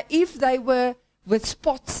because if they were with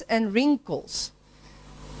spots and wrinkles,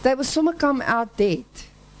 they would somehow come out dead.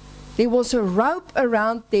 There was a rope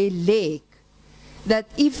around their leg that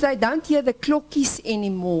if they don't hear the clockies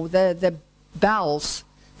anymore, the bells,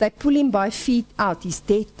 they pull him by feet out. He's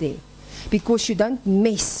dead there. Because you don't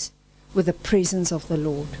mess with the presence of the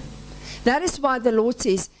Lord. That is why the Lord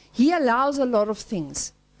says, He allows a lot of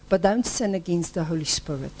things, but don't sin against the Holy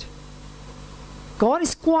Spirit. God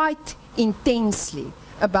is quite intensely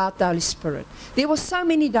about the Holy Spirit. There were so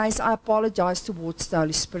many days I apologized towards the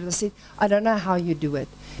Holy Spirit. I said, I don't know how you do it.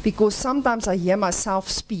 Because sometimes I hear myself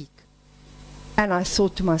speak. And I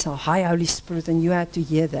thought to myself, hi Holy Spirit, and you had to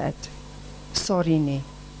hear that. Sorry, ne.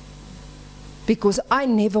 Because I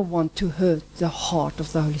never want to hurt the heart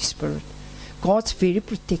of the Holy Spirit. God's very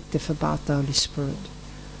protective about the Holy Spirit.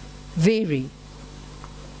 Very.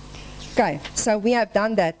 Okay, so we have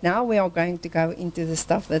done that. Now we are going to go into the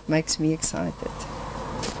stuff that makes me excited.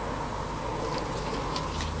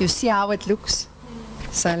 You see how it looks?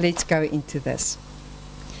 So let's go into this.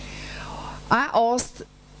 I asked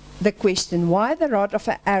the question, why the rod of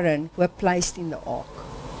Aaron were placed in the ark?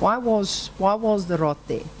 Why was the rod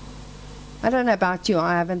there? I don't know about you,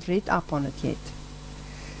 I haven't read up on it yet.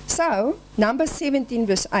 So, Numbers 17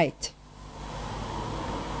 verse 8.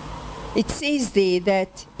 It says there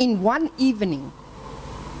that in one evening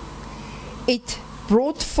it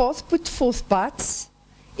put forth buds,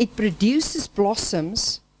 it produces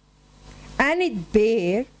blossoms, and it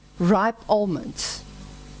bare ripe almonds.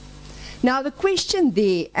 Now the question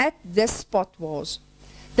there at this spot was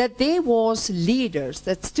that there was leaders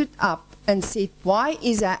that stood up and said, why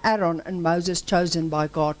is Aaron and Moses chosen by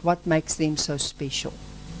God? What makes them so special?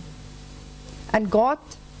 And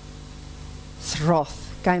God's wrath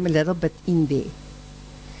came a little bit in there.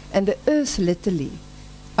 And the earth literally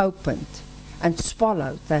opened and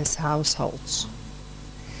swallowed those households.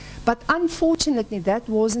 But unfortunately, that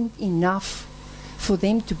wasn't enough for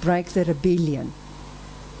them to break the rebellion.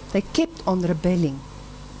 They kept on rebelling.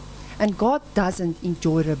 And God doesn't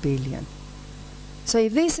enjoy rebellion. So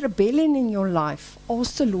if there's rebellion in your life,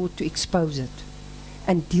 ask the Lord to expose it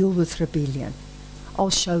and deal with rebellion.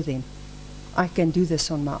 I'll show them. I can do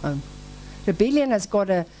this on my own. Rebellion has got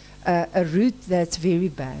a root that's very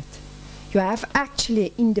bad. You have actually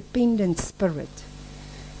an independent spirit.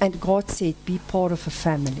 And God said, be part of a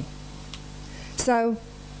family. So,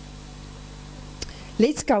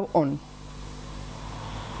 let's go on.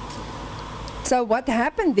 So what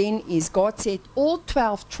happened then is God said, all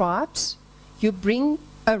 12 tribes, you bring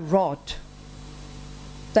a rod.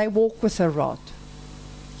 They walk with a rod.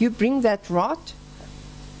 You bring that rod,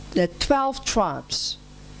 the 12 tribes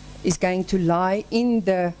is going to lie in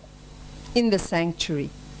the sanctuary.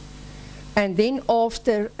 And then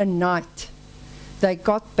after a night, they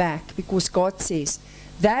got back, because God says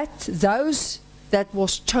that those that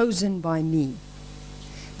was chosen by me,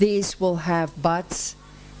 these will have buds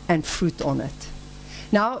and fruit on it.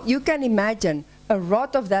 Now you can imagine a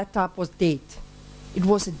rod of that type was dead. It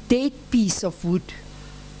was a dead piece of wood.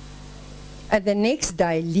 And the next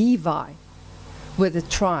day, Levi, with a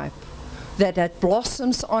tribe that had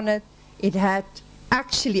blossoms on it, it had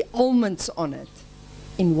actually almonds on it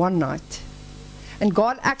in one night. And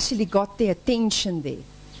God actually got their attention there.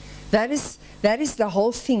 That is the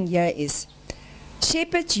whole thing here is,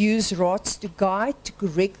 shepherds use rods to guide, to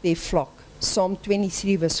correct their flock. Psalm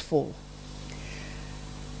 23 verse 4.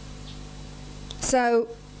 So,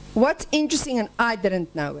 what's interesting, and I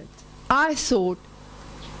didn't know it, I thought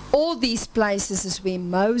all these places is where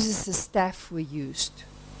Moses' staff were used,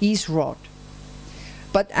 his rod.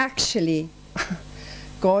 But actually,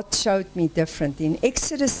 God showed me different. In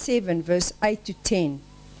Exodus 7, verse 8 to 10,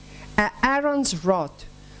 Aaron's rod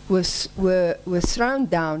were thrown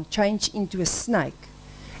down, changed into a snake.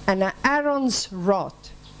 And Aaron's rod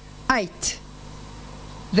ate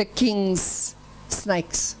the king's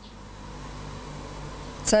snakes.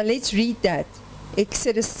 So let's read that.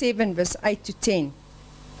 Exodus 7, verse 8 to 10.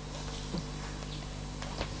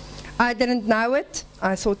 I didn't know it.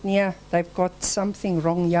 I thought, yeah, they've got something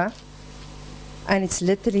wrong here. And it's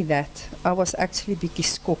literally that. I was actually a bit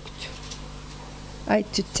shocked.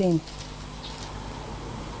 8 to 10.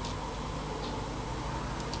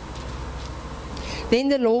 Then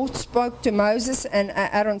the Lord spoke to Moses and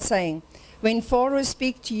Aaron, saying, when Pharaoh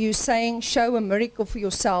speak to you, saying, show a miracle for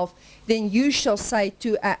yourself, then you shall say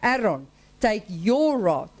to Aaron, take your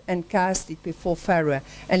rod and cast it before Pharaoh,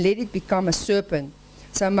 and let it become a serpent.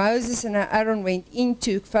 So Moses and Aaron went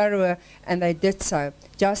into Pharaoh, and they did so,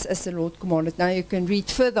 just as the Lord commanded. Now you can read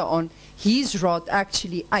further on. His rod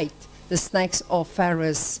actually ate the snakes of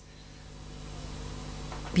Pharaoh's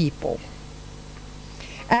people.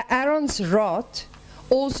 Aaron's rod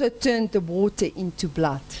also turned the water into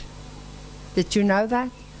blood. Did you know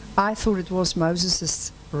that? I thought it was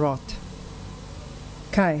Moses' rod.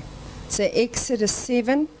 Okay, so Exodus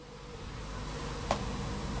 7,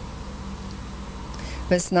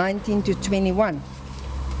 verse 19 to 21.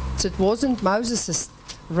 So it wasn't Moses'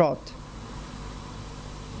 rod.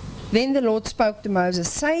 Then the Lord spoke to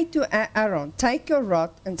Moses, say to Aaron, take your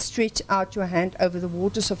rod and stretch out your hand over the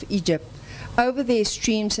waters of Egypt, over their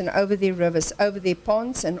streams and over their rivers, over their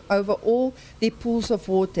ponds and over all their pools of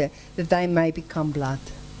water, that they may become blood.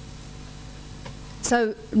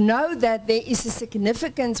 So know that there is a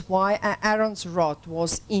significance why Aaron's rod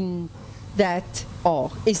was in that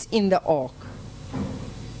ark, is in the ark.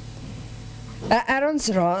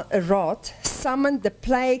 Aaron's rod summoned the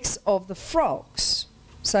plagues of the frogs.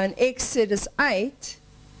 So in Exodus 8,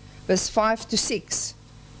 verse 5 to 6,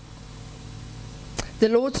 the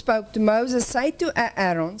Lord spoke to Moses, say to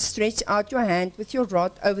Aaron, stretch out your hand with your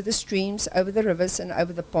rod over the streams, over the rivers and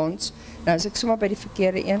over the ponds. Nou is ek sommer by die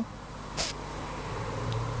verkeerde een.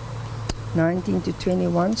 19 to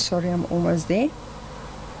 21, sorry, I'm almost there.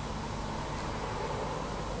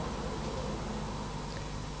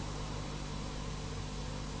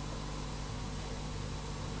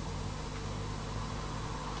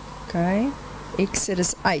 Okay,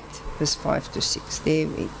 Exodus 8, verse 5 to 6. There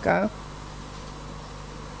we go.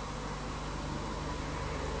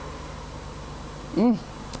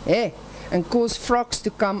 Yeah, and cause frogs to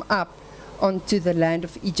come up onto the land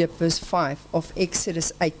of Egypt, verse 5 of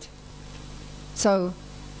Exodus 8. So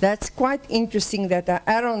that's quite interesting that the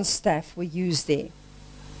Aaron's staff were used there.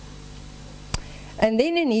 And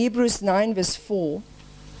then in Hebrews 9, verse 4,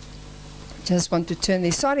 just want to turn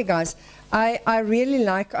there. Sorry, guys. I really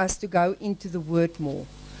like us to go into the word more.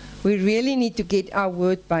 We really need to get our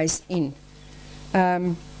word base in.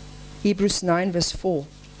 Hebrews 9, verse 4.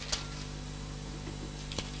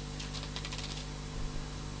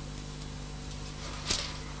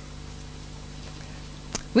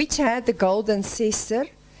 Which had the golden censer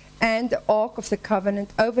and the ark of the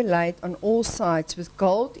covenant overlaid on all sides with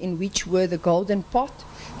gold, in which were the golden pot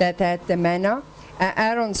that had the manna,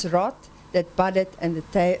 Aaron's rod that budded, and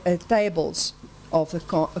the tables of the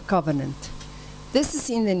covenant. This is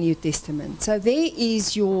in the New Testament. So there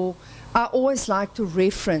is your, I always like to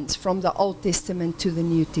reference from the Old Testament to the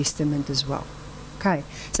New Testament as well. Okay,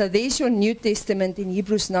 so there's your New Testament in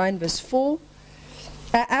Hebrews 9 verse 4.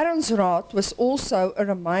 Aaron's rod was also a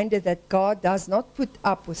reminder that God does not put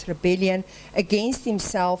up with rebellion against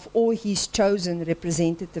himself or his chosen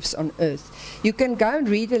representatives on earth. You can go and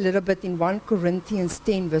read a little bit in 1 Corinthians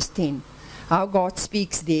 10 verse 10, how God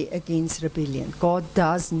speaks there against rebellion. God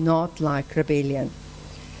does not like rebellion.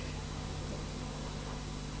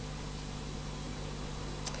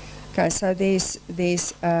 Okay, so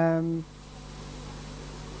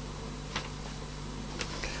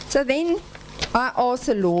so then I asked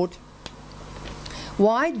the Lord,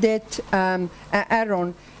 why did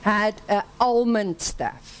Aaron had an almond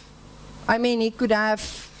staff? I mean, he could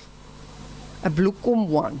have a bloekom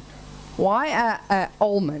one. Why a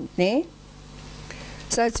almond, ne?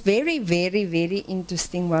 So it's very, very, very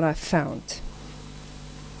interesting what I found.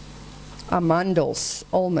 Amandels,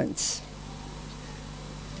 almonds.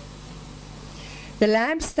 The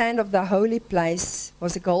lampstand of the holy place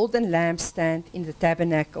was a golden lampstand in the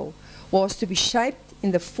tabernacle, was to be shaped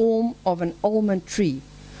in the form of an almond tree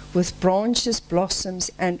with branches,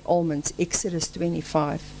 blossoms and almonds. Exodus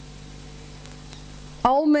 25.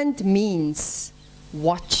 Almond means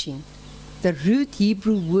watching. The root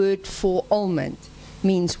Hebrew word for almond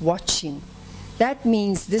means watching. That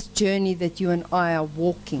means this journey that you and I are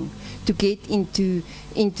walking to get into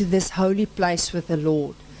this holy place with the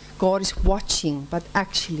Lord. God is watching, but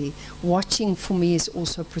actually watching for me is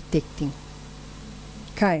also protecting.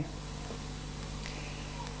 Okay.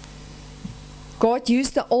 God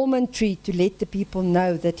used the almond tree to let the people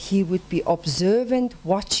know that he would be observant,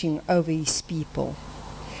 watching over his people.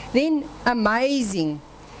 Then, amazing,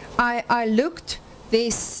 I looked,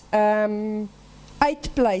 there's 8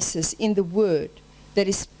 places in the word that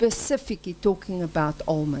is specifically talking about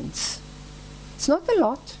almonds. It's not a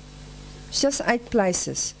lot, it's just 8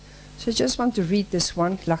 places. So I just want to read this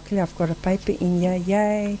one. Luckily I've got a paper in here,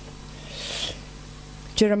 yay.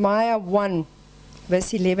 Jeremiah 1,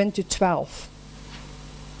 verse 11 to 12.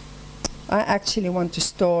 I actually want to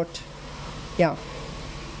start, yeah.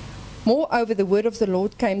 Moreover, the word of the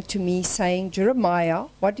Lord came to me, saying, Jeremiah,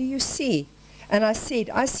 what do you see? And I said,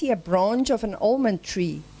 I see a branch of an almond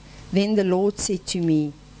tree. Then the Lord said to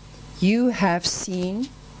me, you have seen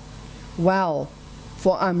well,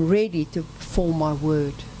 for I'm ready to perform my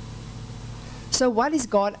word. So what is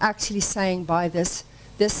God actually saying by this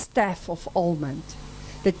staff of almond?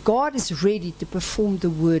 That God is ready to perform the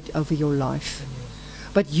word over your life.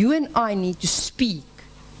 But you and I need to speak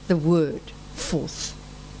the word forth.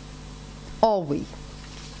 Are we?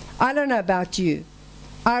 I don't know about you.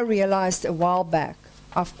 I realized a while back,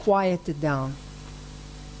 I've quieted down.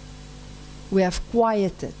 We have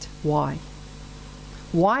quieted. Why?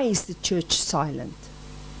 Why is the church silent?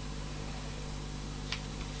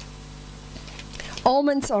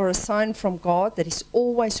 Almonds are a sign from God that is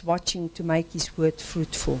always watching to make His word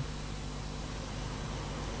fruitful.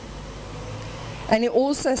 And He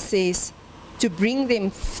also says to bring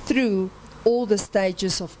them through all the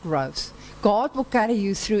stages of growth. God will carry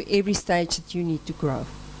you through every stage that you need to grow.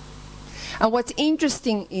 And what's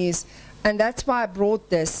interesting is, and that's why I brought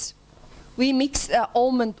this, we mixed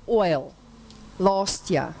almond oil last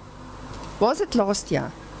year. Was it last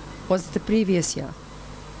year? Was it the previous year?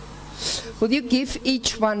 Will you give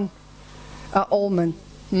each one an almond?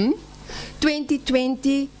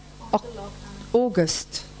 2020,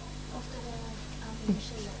 August.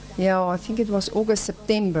 Yeah, I think it was August,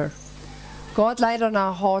 September. God laid on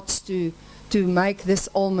our hearts to make this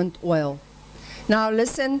almond oil. Now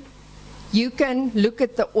listen, you can look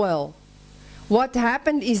at the oil. What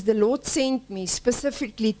happened is the Lord sent me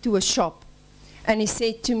specifically to a shop. And He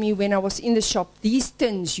said to me when I was in the shop, these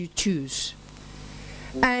tins you choose.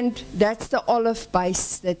 And that's the olive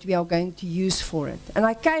base that we are going to use for it. And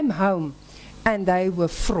I came home and they were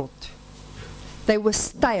fraught. They were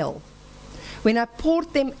stale. When I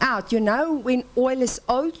poured them out, you know, when oil is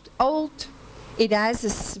old, it has a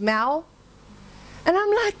smell. And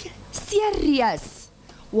I'm like, serious?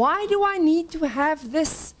 Why do I need to have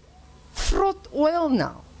this fraught oil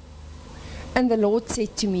now? And the Lord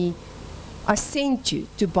said to me, I sent you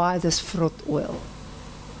to buy this fraught oil.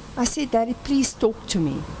 I said, Daddy, please talk to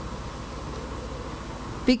me.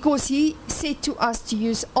 Because He said to us to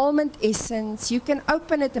use almond essence. You can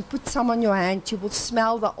open it and put some on your hand. You will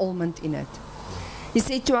smell the almond in it. He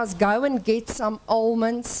said to us, go and get some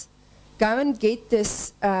almonds. Go and get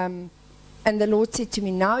this. And the Lord said to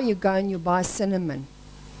me, now you go and you buy cinnamon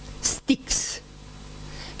sticks.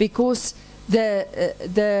 Because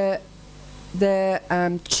the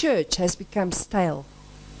church has become stale.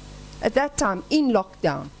 At that time, in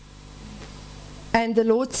lockdown. And the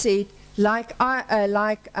Lord said, like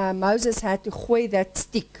Moses had to gooi that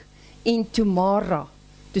stick into Mara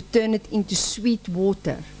to turn it into sweet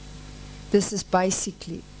water. This is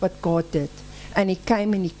basically what God did. And He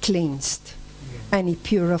came and He cleansed and He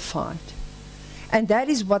purified. And that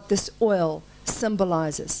is what this oil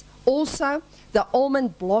symbolizes. Also, the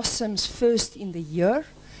almond blossoms first in the year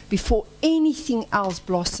before anything else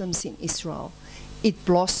blossoms in Israel. It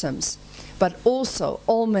blossoms. But also,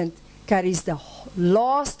 almond carries the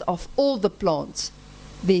last of all the plants,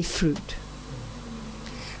 their fruit.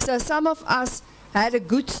 So some of us had a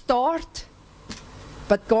good start,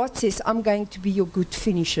 but God says, I'm going to be your good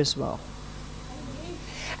finish as well.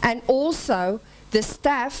 And also, the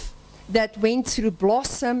staff that went through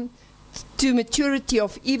blossom to maturity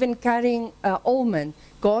of even carrying almond,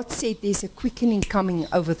 God said there's a quickening coming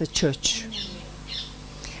over the church.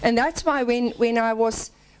 And that's why when I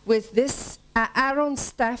was with this Aaron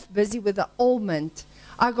staff busy with the almond,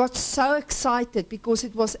 I got so excited because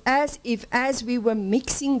it was as if as we were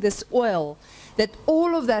mixing this oil, that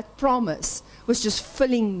all of that promise was just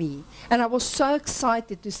filling me. And I was so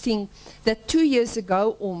excited to think that 2 years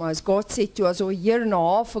ago almost, God said to us, or a year and a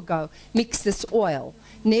half ago, mix this oil.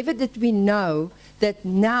 Never did we know that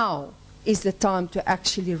now is the time to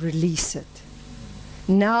actually release it.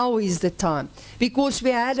 Now is the time. Because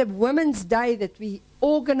we had a Women's Day that we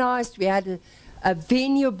organized. We had a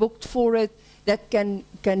venue booked for it that can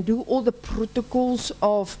do all the protocols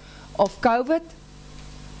of COVID.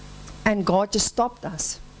 And God just stopped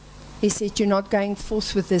us. He said, you're not going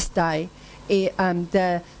forth with this day.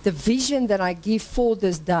 The vision that I give for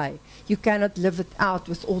this day, you cannot live it out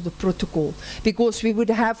with all the protocol. Because we would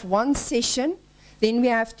have one session, then we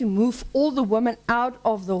have to move all the women out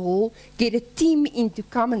of the hall, get a team in to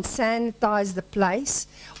come and sanitize the place.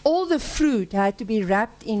 All the fruit had to be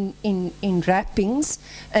wrapped in wrappings,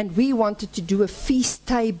 and we wanted to do a feast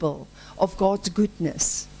table of God's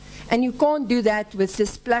goodness. And you can't do that with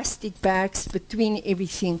this plastic bags between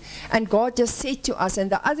everything. And God just said to us, and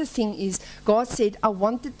the other thing is, God said, I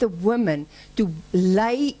wanted the women to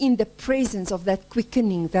lay in the presence of that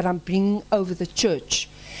quickening that I'm bringing over the church.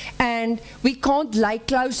 And we can't lay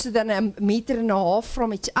closer than 1.5 meters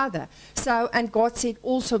from each other. So, and God said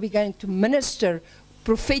also we're going to minister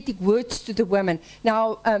prophetic words to the women.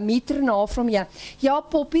 Now, 1.5 meters from here. Ja,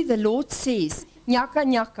 Poppy, the Lord says, nyaka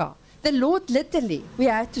nyaka. The Lord literally, we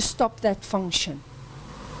had to stop that function.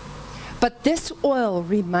 But this oil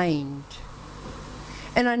remained.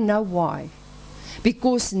 And I know why.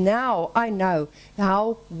 Because now I know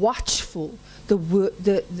how watchful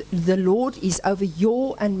the Lord is over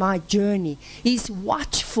your and my journey. He's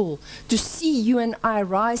watchful to see you and I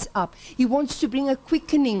rise up. He wants to bring a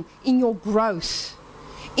quickening in your growth,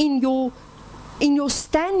 in your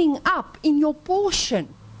standing up, in your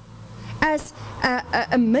portion. as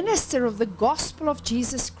a minister of the gospel of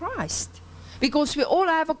Jesus Christ. Because we all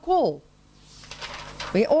have a call.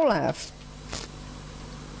 We all have.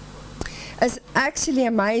 It's actually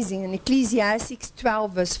amazing. In Ecclesiastes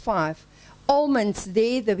 12 verse 5, almonds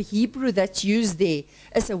there, the Hebrew that's used there,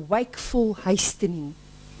 is a wakeful hastening.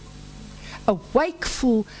 A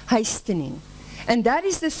wakeful hastening. And that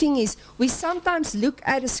is the thing is, we sometimes look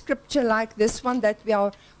at a scripture like this one that we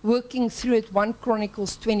are working through at 1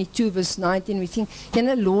 Chronicles 22 verse 19. We think, you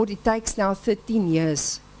know, Lord, it takes now 13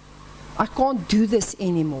 years. I can't do this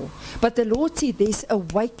anymore. But the Lord said there's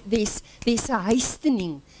a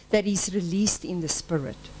hastening that is released in the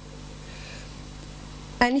Spirit.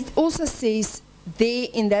 And it also says there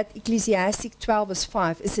in that Ecclesiastes 12 verse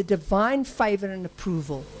 5 is a divine favor and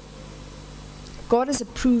approval. God has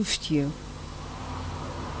approved you.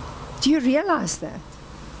 Do you realize that?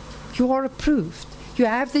 You are approved. You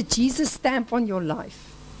have the Jesus stamp on your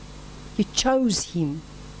life. You chose Him.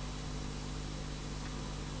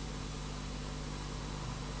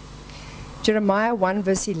 Jeremiah 1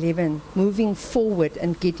 verse 11, moving forward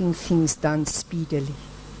and getting things done speedily.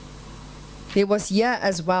 There was here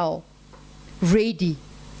as well, ready.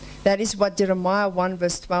 That is what Jeremiah 1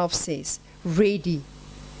 verse 12 says. Ready.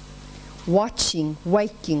 Watching,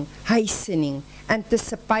 waking, hastening,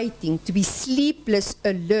 anticipating, to be sleepless,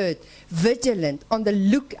 alert, vigilant, on the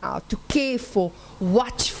lookout, to care for,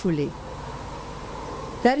 watchfully.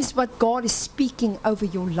 That is what God is speaking over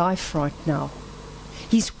your life right now.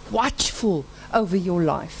 He's watchful over your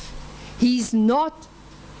life. He's not,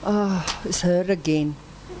 it's her again.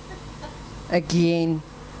 Again.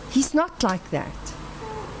 He's not like that.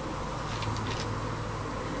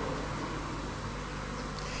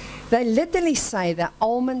 They literally say that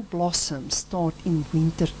almond blossoms start in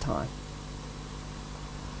winter time.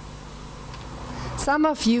 Some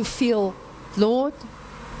of you feel, Lord,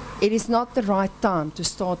 it is not the right time to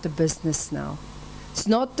start a business now. It's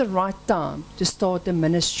not the right time to start a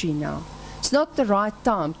ministry now. It's not the right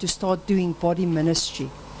time to start doing body ministry.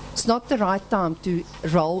 It's not the right time to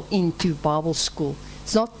roll into Bible school.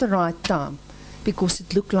 It's not the right time because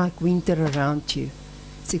it looked like winter around you.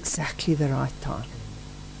 It's exactly the right time.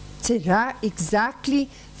 It's exactly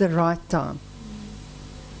the right time.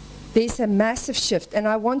 There's a massive shift, and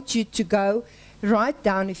I want you to go write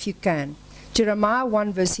down if you can. Jeremiah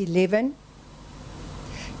 1 verse 11,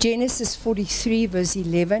 Genesis 43 verse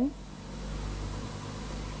 11,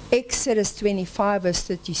 Exodus 25 verse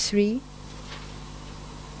 33,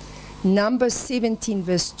 Numbers 17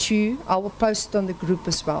 verse 2, I will post it on the group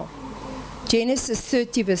as well. Genesis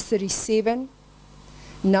 30 verse 37,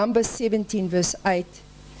 Numbers 17 verse 8,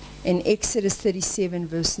 and Exodus 37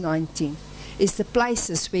 verse 19 is the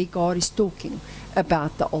places where God is talking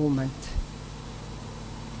about the almond.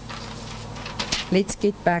 Let's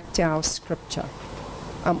get back to our scripture.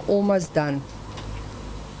 I'm almost done.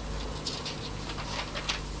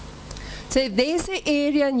 So if there's an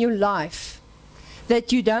area in your life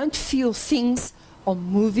that you don't feel things are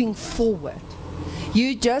moving forward,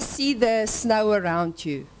 you just see the snow around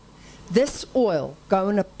you, this oil, go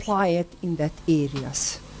and apply it in that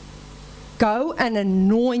areas. Go and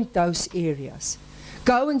anoint those areas.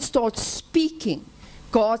 Go and start speaking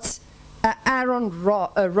God's Aaron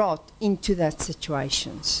rod into that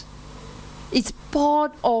situations. It's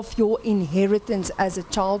part of your inheritance as a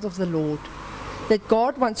child of the Lord that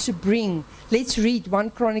God wants to bring. Let's read 1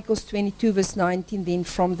 Chronicles 22 verse 19 then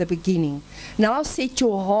from the beginning. Now set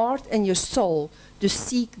your heart and your soul to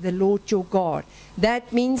seek the Lord your God.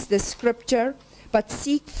 That means the scripture, but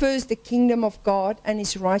seek first the kingdom of God and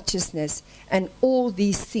His righteousness, and all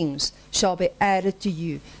these things shall be added to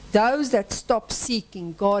you. Those that stop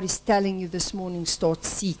seeking, God is telling you this morning, start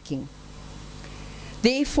seeking.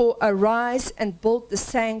 Therefore arise and build the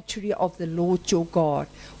sanctuary of the Lord your God.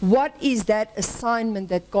 What is that assignment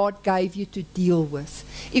that God gave you to deal with?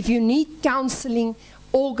 If you need counseling,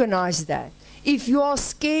 organize that. If you are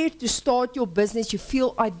scared to start your business, you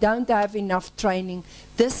feel I don't have enough training,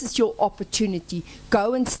 this is your opportunity.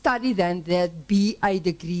 Go and study then that BA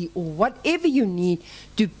degree or whatever you need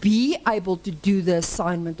to be able to do the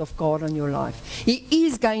assignment of God on your life. He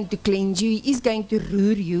is going to cleanse you. He is going to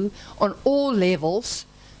rule you on all levels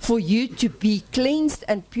for you to be cleansed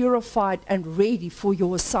and purified and ready for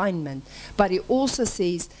your assignment. But He also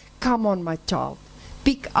says, come on, my child,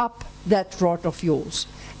 pick up that rod of yours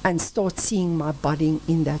and start seeing my budding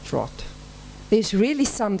in that rod. There's really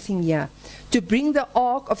something here. To bring the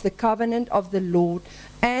ark of the covenant of the Lord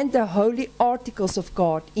and the holy articles of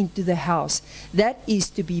God into the house. That is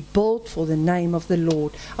to be built for the name of the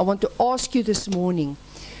Lord. I want to ask you this morning,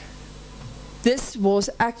 this was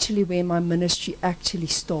actually where my ministry actually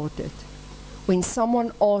started. when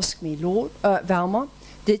someone asks me, Lord, Welma,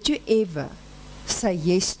 did you ever say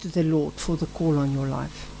yes to the Lord for the call on your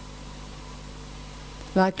life?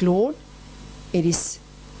 Like, Lord, if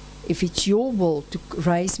it's your will to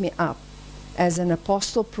raise me up as an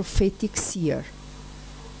apostle, prophetic seer,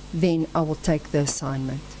 then I will take the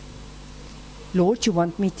assignment. Lord, you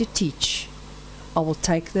want me to teach? I will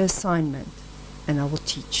take the assignment and I will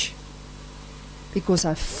teach. Because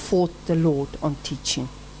I fought the Lord on teaching.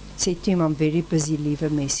 Said to him, I'm very busy, leave a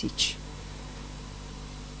message.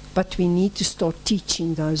 But we need to start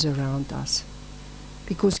teaching those around us.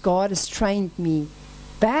 Because God has trained me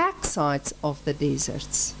backsides of the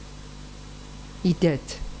deserts. He did.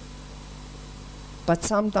 But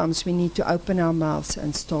sometimes we need to open our mouths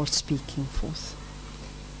and start speaking forth.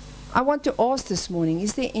 I want to ask this morning,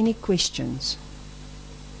 is there any questions?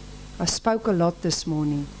 I spoke a lot this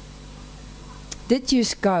morning. Did you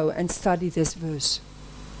go and study this verse?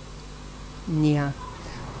 Yeah.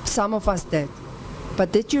 Some of us did.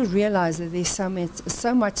 But did you realize that there's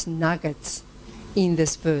so much nuggets in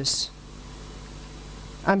this verse?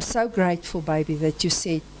 I'm so grateful, baby, that you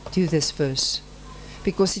said do this verse.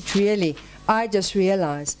 Because it really, I just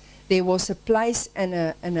realized there was a place and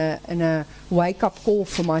a wake-up call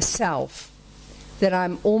for myself that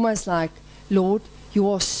I'm almost like, Lord, you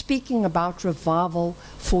are speaking about revival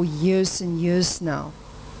for years and years now.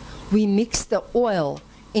 We mixed the oil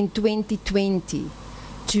in 2020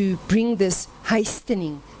 to bring this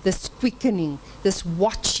hastening, this quickening, this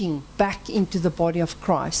watching back into the body of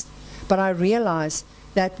Christ. But I realized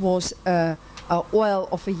that was a oil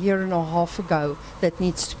of a year and a half ago that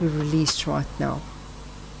needs to be released right now.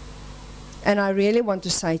 And I really want to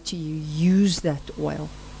say to you, use that oil.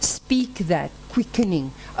 Speak that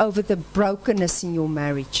quickening over the brokenness in your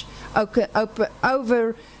marriage,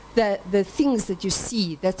 over the things that you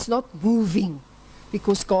see that's not moving,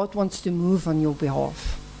 because God wants to move on your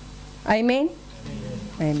behalf. Amen?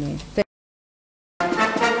 Amen. Amen.